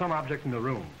glanced off some object in the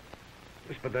room.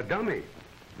 Yes, but the dummy,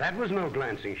 that was no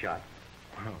glancing shot.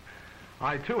 Well,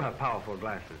 I, too, have powerful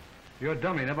glasses. Your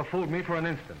dummy never fooled me for an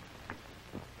instant.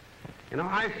 You know,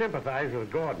 I sympathize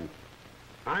with Gordon.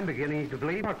 I'm beginning to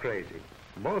believe you're crazy.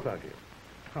 Both of you.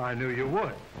 I knew you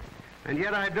would. And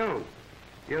yet I don't.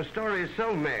 Your story is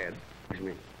so mad.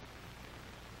 Me.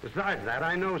 Besides that,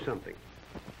 I know something.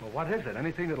 Well, what is it?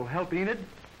 Anything that'll help Enid?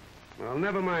 Well,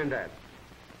 never mind that.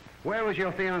 Where was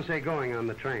your fiancée going on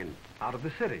the train? Out of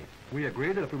the city. We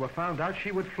agreed that if we were found out,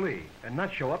 she would flee and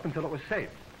not show up until it was safe.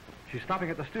 She's stopping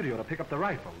at the studio to pick up the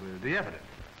rifle, the evidence.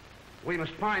 We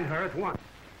must find her at once.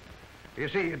 You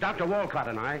see, Dr. Walcott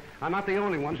and I are not the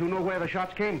only ones who know where the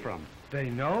shots came from. They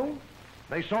know?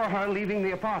 They saw her leaving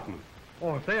the apartment.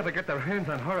 Oh, if they ever get their hands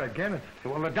on her again, it's...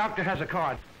 Well, the doctor has a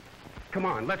card. Come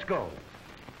on, let's go.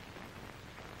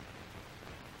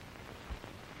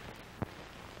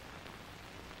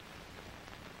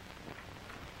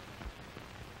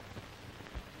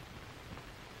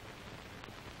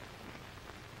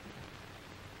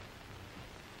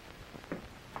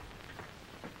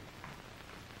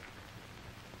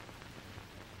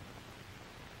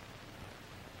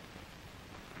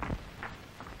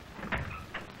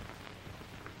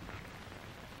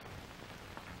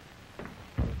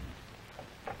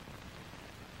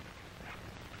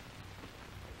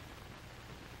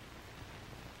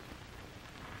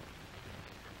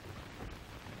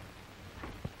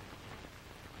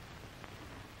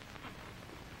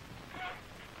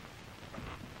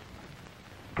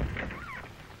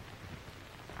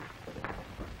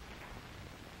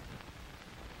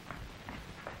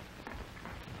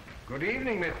 Good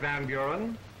evening, Miss Van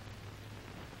Buren.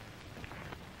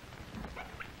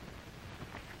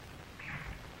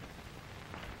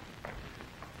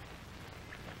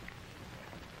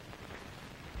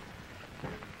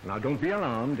 Now, don't be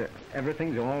alarmed.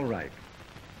 Everything's all right.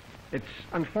 It's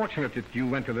unfortunate that you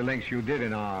went to the lengths you did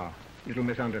in our little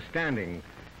misunderstanding,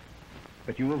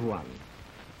 but you have won.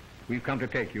 We've come to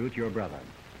take you to your brother.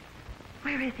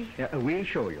 Where is he? We'll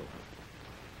show you.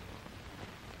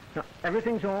 Now,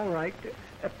 everything's all right.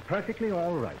 Perfectly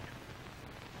all right.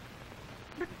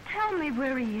 But tell me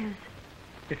where he is.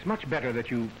 It's much better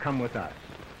that you come with us.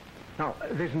 Now,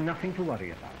 there's nothing to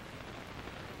worry about.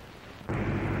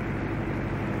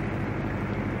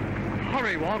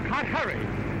 Hurry, Walcott, hurry.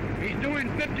 He's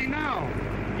doing 50 now.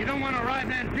 You don't want to ride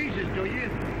that in pieces, do you?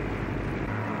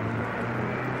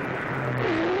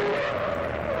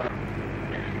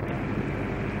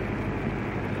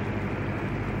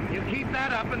 You keep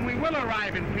that up and we will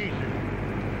arrive in pieces.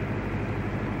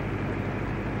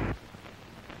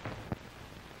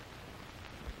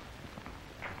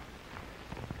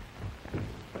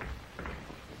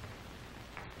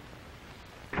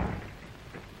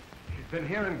 She's been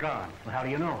here and gone. Well, how do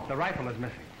you know? The rifle is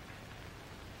missing.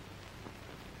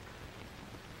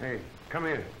 Hey, come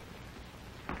here.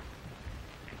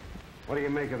 What do you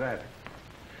make of that?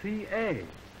 C.A.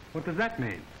 What does that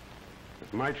mean?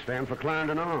 It might stand for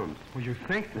Clarendon Arms. Well, you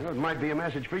think? You know, it might be a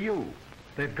message for you.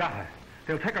 They've got her.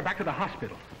 They'll take her back to the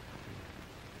hospital.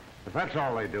 If that's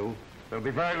all they do, there'll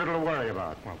be very little to worry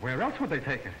about. Well, where else would they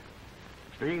take her?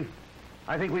 Steve,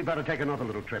 I think we'd better take another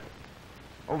little trip.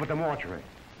 Over to mortuary.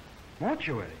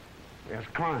 Mortuary? Yes,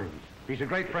 Klein's. He's a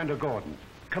great friend of Gordon's.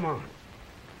 Come on.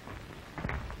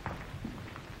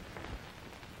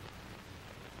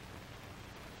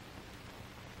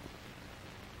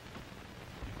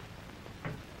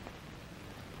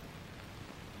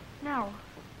 Now,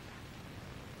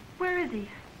 where is he?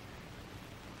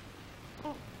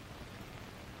 Oh,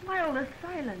 why all this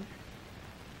silence?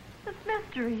 This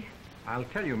mystery. I'll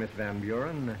tell you, Miss Van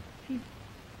Buren. He's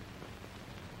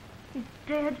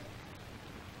dead.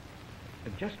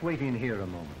 Just wait in here a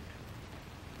moment.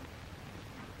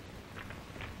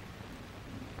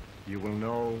 You will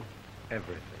know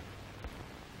everything.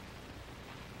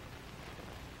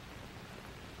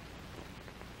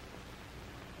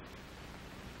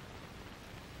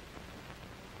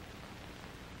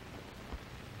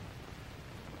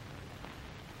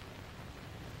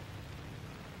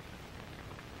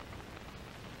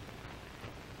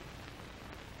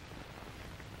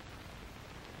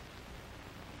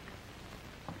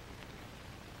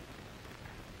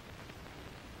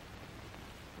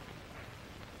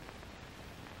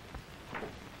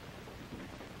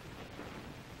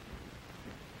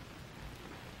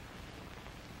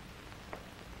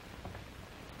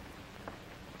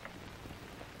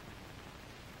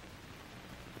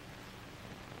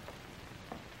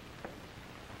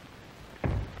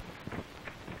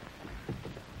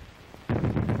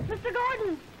 Mr.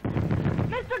 Gordon!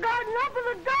 Mr. Gordon, open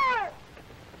the door!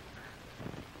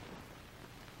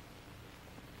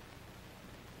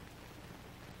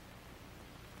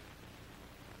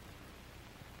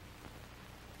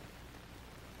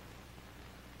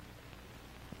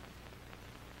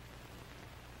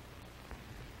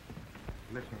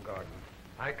 Listen, Gordon,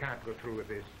 I can't go through with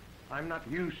this. I'm not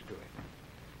used to it.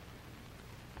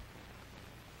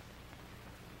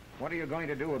 What are you going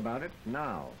to do about it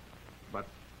now? But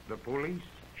the police?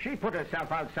 She put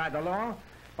herself outside the law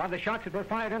by the shots that were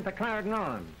fired into Clarendon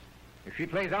Arms. If she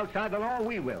plays outside the law,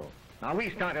 we will. Now, we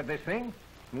started this thing,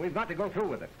 and we've got to go through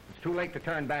with it. It's too late to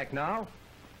turn back now.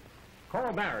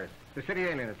 Call Barris, the city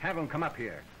alienist. Have him come up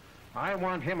here. I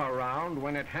want him around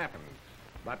when it happens.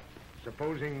 But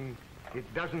supposing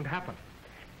it doesn't happen?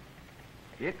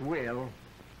 It will.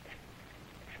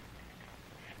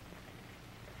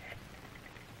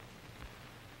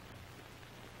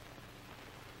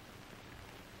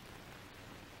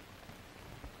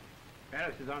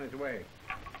 Barris is on his way.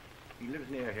 He lives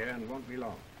near here and won't be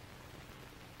long.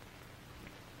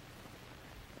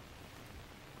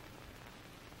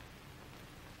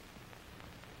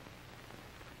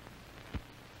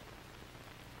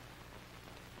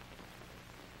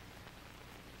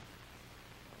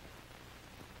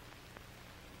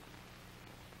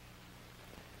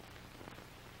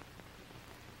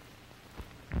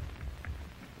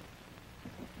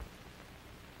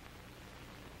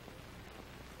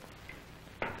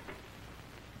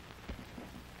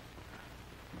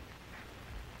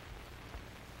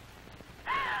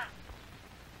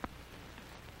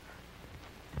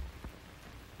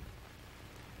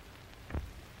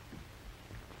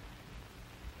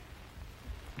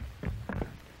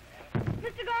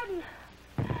 Mr. Gordon!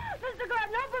 Mr.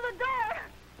 Gordon, open the door!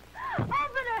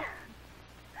 Open it!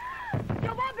 You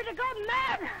want me to go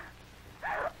mad?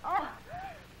 Oh.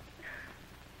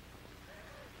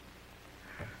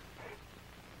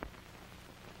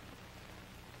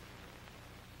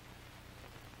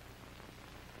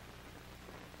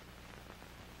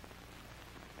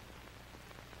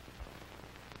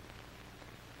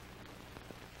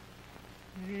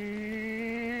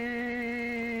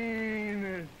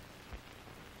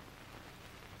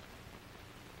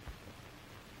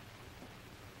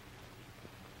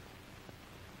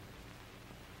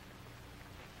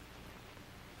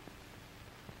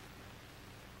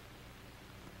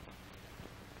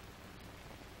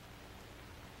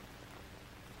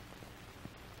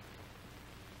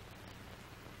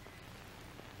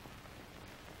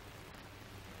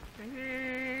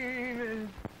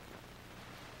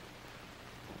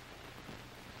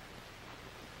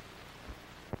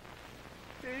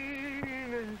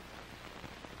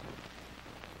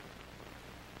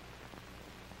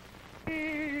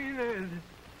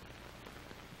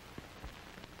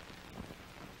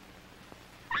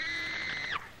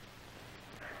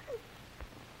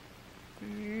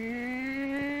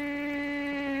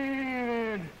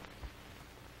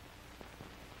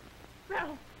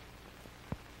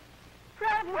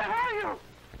 Where are you?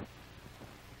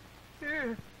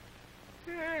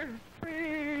 Here,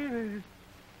 please.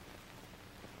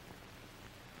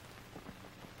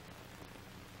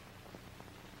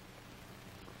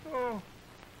 Oh,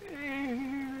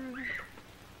 please.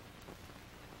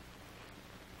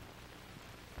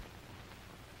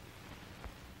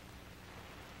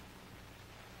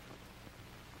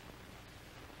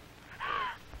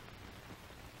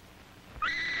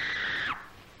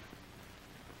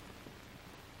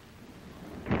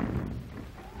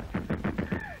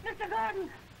 Mr. Gordon!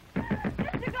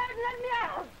 Mr. Gordon, let me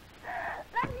out!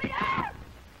 Let me out!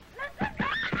 Mr.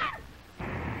 Gordon!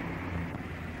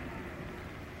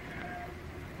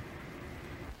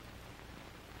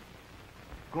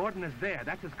 Gordon is there.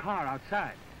 That's his car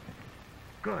outside.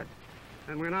 Good.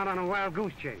 Then we're not on a wild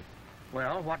goose chase.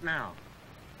 Well, what now?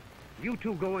 You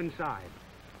two go inside.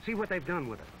 See what they've done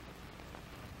with it.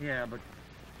 Yeah, but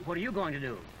what are you going to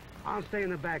do? I'll stay in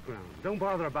the background. Don't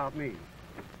bother about me.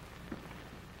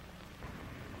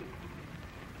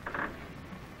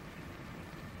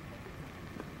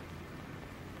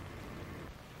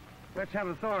 Let's have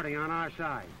authority on our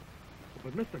side.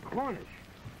 But Mr. Cornish,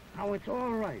 Oh, it's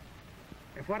all right.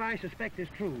 If what I suspect is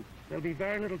true, there'll be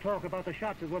very little talk about the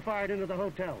shots that were fired into the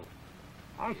hotel.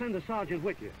 I'll send the sergeant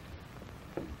with you.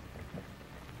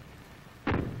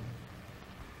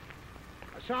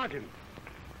 Sergeant.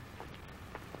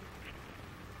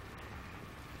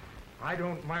 I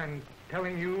don't mind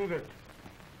telling you that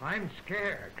I'm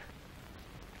scared.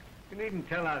 You needn't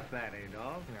tell us that,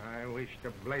 Adolf. I wish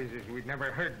to blazes we'd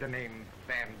never heard the name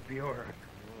Van Buren.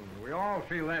 We all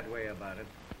feel that way about it.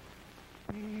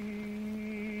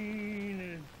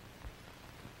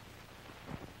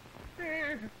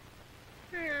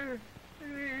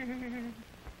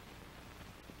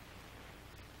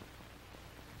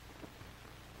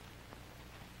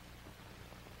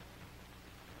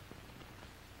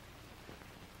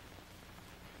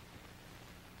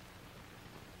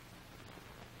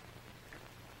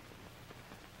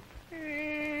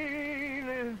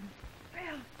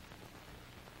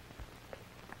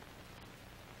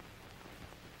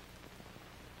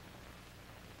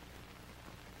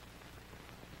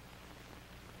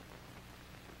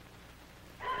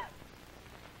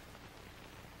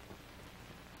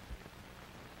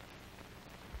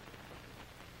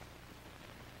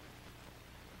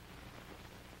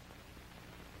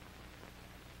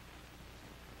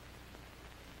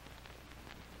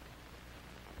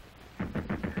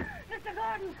 Mr.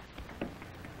 Gordon!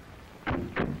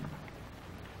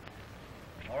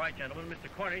 All right, gentlemen, Mr.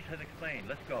 Cornish has explained.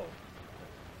 Let's go.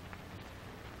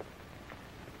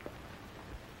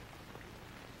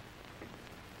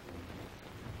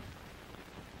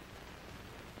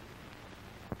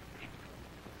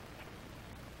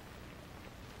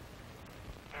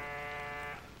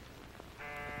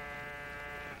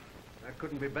 That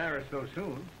couldn't be Barris so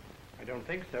soon. I don't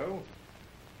think so.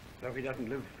 Though he doesn't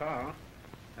live far.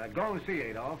 Go and see,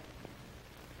 Adolf.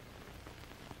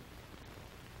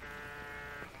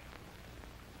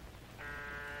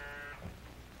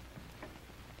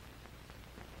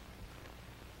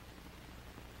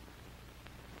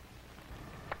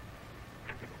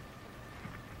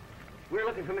 We're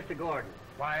looking for Mr. Gordon.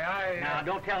 Why, Now,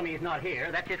 don't tell me he's not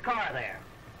here. That's his car there.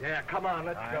 Yeah, come on,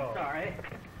 let's go. Sorry.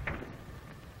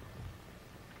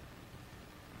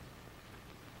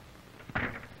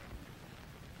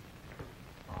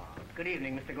 Good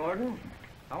evening, Mr. Gordon.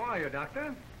 How are you,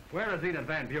 Doctor? Where is Enid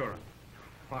Van Buren?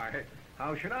 Why,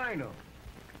 how should I know?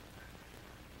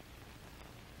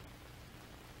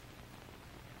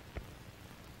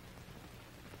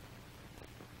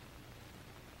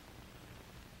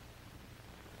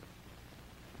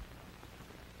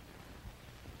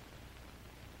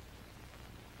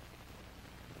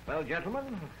 Well,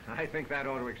 gentlemen, I think that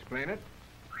ought to explain it.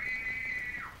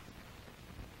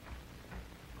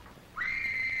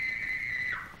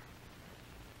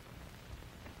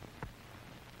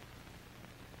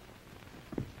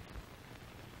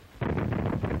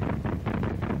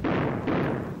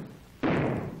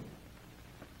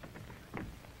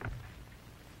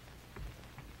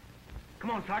 Come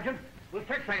on, Sergeant. We'll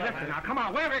fix Say, that. listen now, come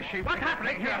on. Where is she? What's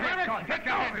happening here? Where is she? Get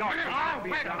your Don't Oh,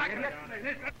 be wait a dumb, minute.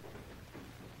 idiot.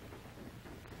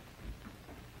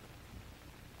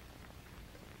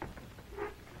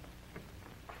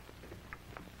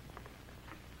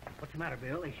 What's the matter,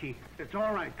 Bill? Is she... It's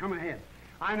all right. Come ahead.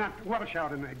 I knocked Welsh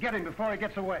out in there. Get him before he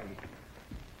gets away.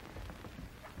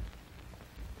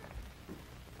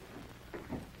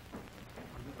 Come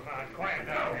on, quiet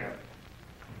now.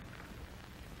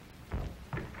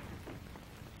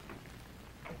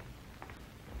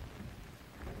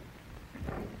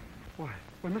 Why,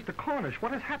 well, Mr. Cornish,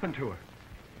 what has happened to her?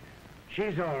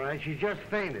 She's all right. She just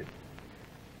fainted.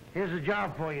 Here's a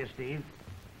job for you, Steve.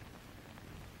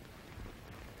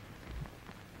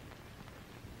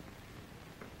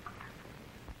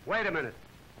 Wait a minute.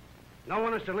 No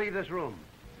one is to leave this room.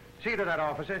 See to that,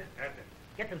 officer.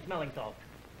 Get some smelling salt.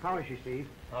 How is she, Steve?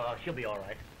 She'll be all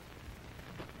right.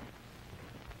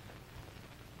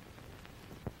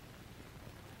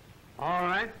 All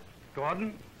right.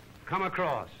 Gordon, come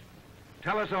across.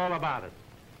 Tell us all about it.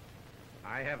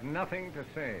 I have nothing to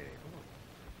say.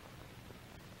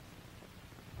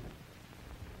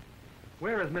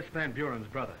 Where is Miss Van Buren's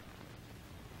brother?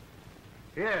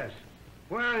 Yes.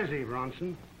 Where is he,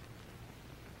 Bronson?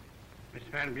 Miss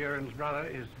Van Buren's brother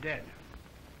is dead.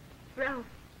 Ralph.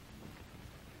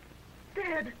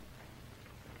 Dead.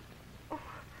 Oh.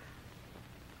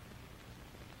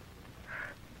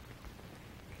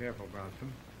 Careful,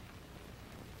 Bronson.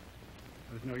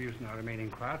 There's no use in our remaining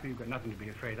quiet. You've got nothing to be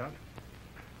afraid of.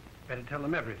 Better tell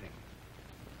them everything.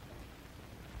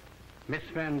 Miss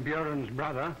Van Buren's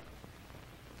brother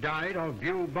died of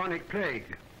bubonic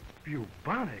plague.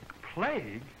 Bubonic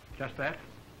plague? Just that.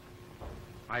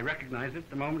 I recognized it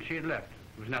the moment she had left.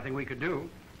 There was nothing we could do.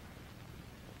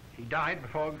 He died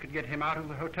before we could get him out of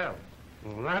the hotel.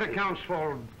 Well, that accounts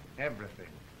for... Everything.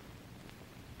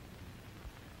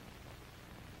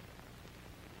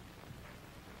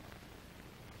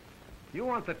 You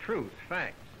want the truth,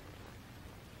 facts.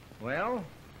 Well,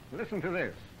 listen to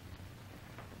this.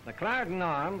 The Clarendon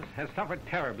Arms has suffered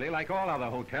terribly, like all other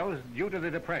hotels, due to the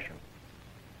Depression.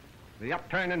 The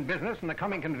upturn in business and the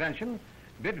coming convention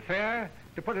bid fair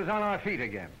to put us on our feet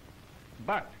again.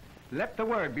 But Let the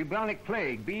word bubonic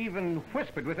plague be even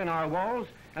whispered within our walls,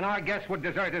 and our guests would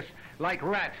desert us like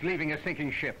rats leaving a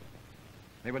sinking ship.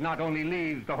 They would not only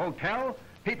leave the hotel,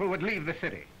 people would leave the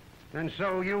city. And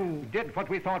so you did what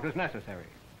we thought was necessary.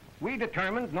 We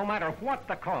determined, no matter what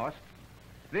the cost,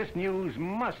 this news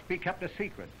must be kept a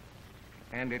secret.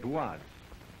 And it was.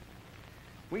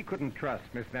 We couldn't trust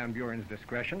Miss Van Buren's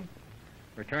discretion.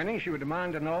 Returning, she would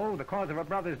demand to know the cause of her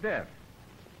brother's death.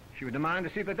 She would demand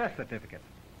to see the death certificate,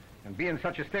 and be in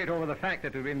such a state over the fact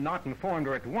that we not informed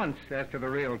her at once as to the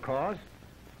real cause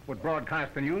would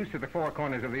broadcast the news to the four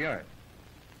corners of the earth.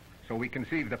 So we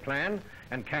conceived a plan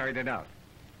and carried it out.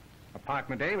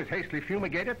 Apartment A was hastily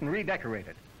fumigated and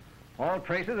redecorated. All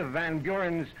traces of Van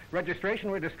Buren's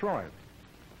registration were destroyed.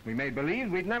 We made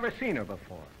believe we'd never seen her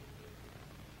before.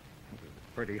 It was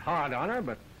pretty hard on her,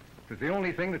 but it was the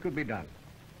only thing that could be done.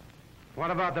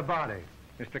 What about the body?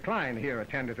 Mr. Klein here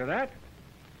attended to that.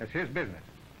 That's his business.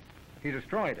 He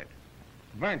destroyed it,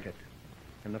 burnt it,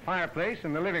 in the fireplace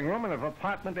in the living room of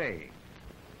apartment A.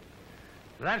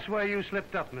 That's where you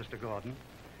slipped up, Mr. Gordon.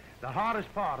 The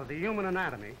hardest part of the human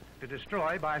anatomy to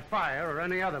destroy by fire or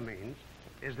any other means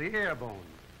is the ear bone.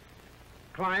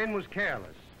 Klein was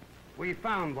careless. We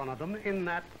found one of them in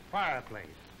that fireplace.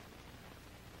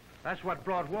 That's what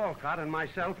brought Walcott and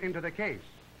myself into the case.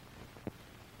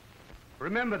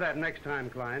 Remember that next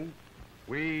time, Klein.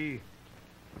 We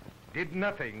did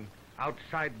nothing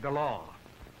outside the law.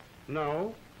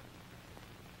 No.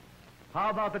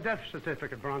 How about the death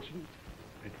certificate, Bronson?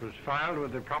 It was filed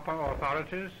with the proper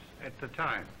authorities at the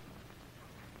time.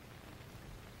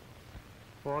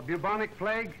 For bubonic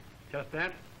plague? Just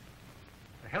that.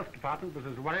 The health department was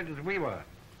as worried as we were,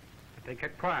 but they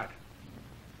kept quiet.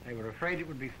 They were afraid it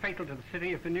would be fatal to the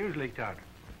city if the news leaked out.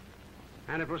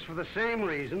 And it was for the same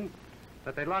reason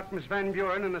that they locked Miss Van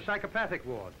Buren in the psychopathic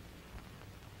ward.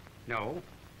 No.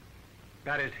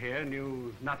 Barris here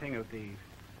knew nothing of the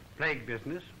plague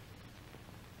business.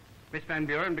 Miss Van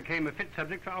Buren became a fit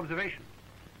subject for observation.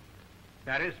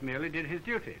 Barris merely did his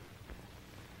duty.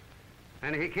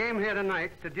 And he came here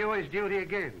tonight to do his duty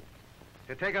again,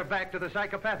 to take her back to the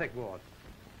psychopathic ward.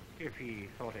 If he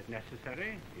thought it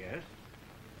necessary, yes.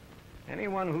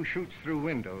 Anyone who shoots through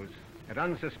windows at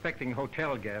unsuspecting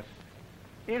hotel guests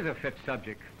is a fit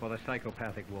subject for the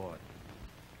psychopathic ward.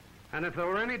 And if there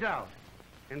were any doubt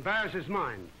in Barris's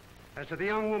mind as to the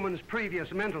young woman's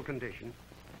previous mental condition,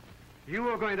 you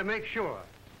were going to make sure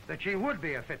that she would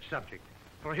be a fit subject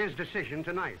for his decision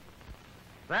tonight.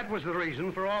 That was the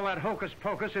reason for all that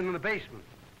hocus-pocus in the basement.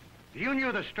 You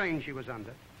knew the strain she was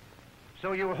under,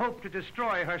 so you hoped to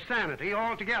destroy her sanity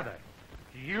altogether.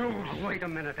 You... Wait a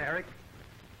minute, Eric.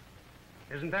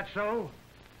 Isn't that so?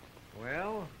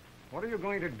 Well, what are you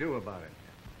going to do about it?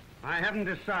 I haven't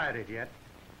decided yet.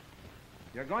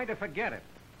 You're going to forget it.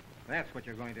 That's what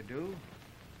you're going to do.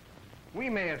 We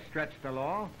may have stretched the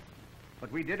law,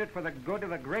 but we did it for the good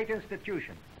of a great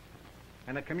institution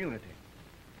and a community.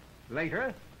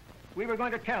 Later, we were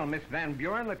going to tell Miss Van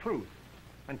Buren the truth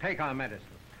and take our medicine.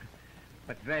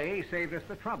 But they saved us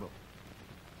the trouble.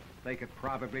 They could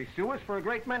probably sue us for a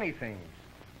great many things,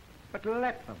 but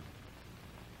let them.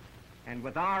 And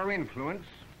with our influence,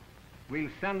 we'll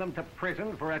send them to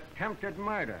prison for attempted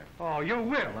murder. Oh, you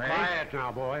will, eh? Quiet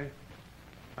now, boy.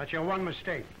 That's your one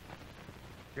mistake.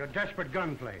 Your desperate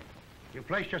gunplay. You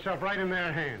placed yourself right in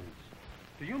their hands.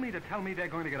 Do you mean to tell me they're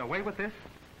going to get away with this?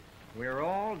 We're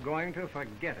all going to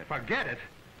forget it. Forget it?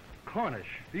 Cornish,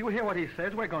 do you hear what he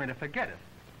says? We're going to forget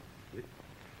it.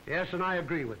 Yes, and I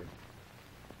agree with him.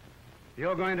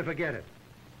 You're going to forget it.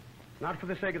 Not for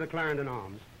the sake of the Clarendon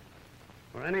Arms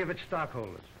or any of its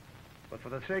stockholders, but for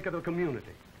the sake of the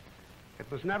community. It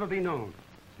must never be known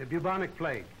the bubonic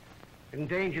plague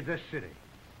endangered this city.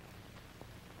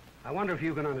 I wonder if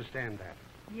you can understand that.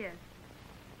 Yes.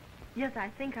 Yes, I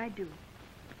think I do.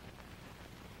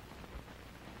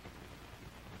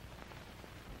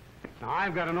 Now,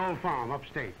 I've got an old farm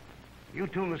upstate. You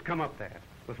two must come up there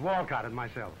with Walcott and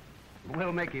myself.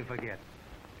 We'll make you forget.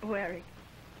 Oh, Eric.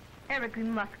 Eric, we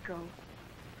must go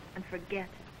and forget.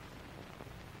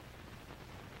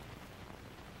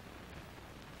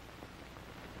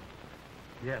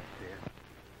 Yes, dear.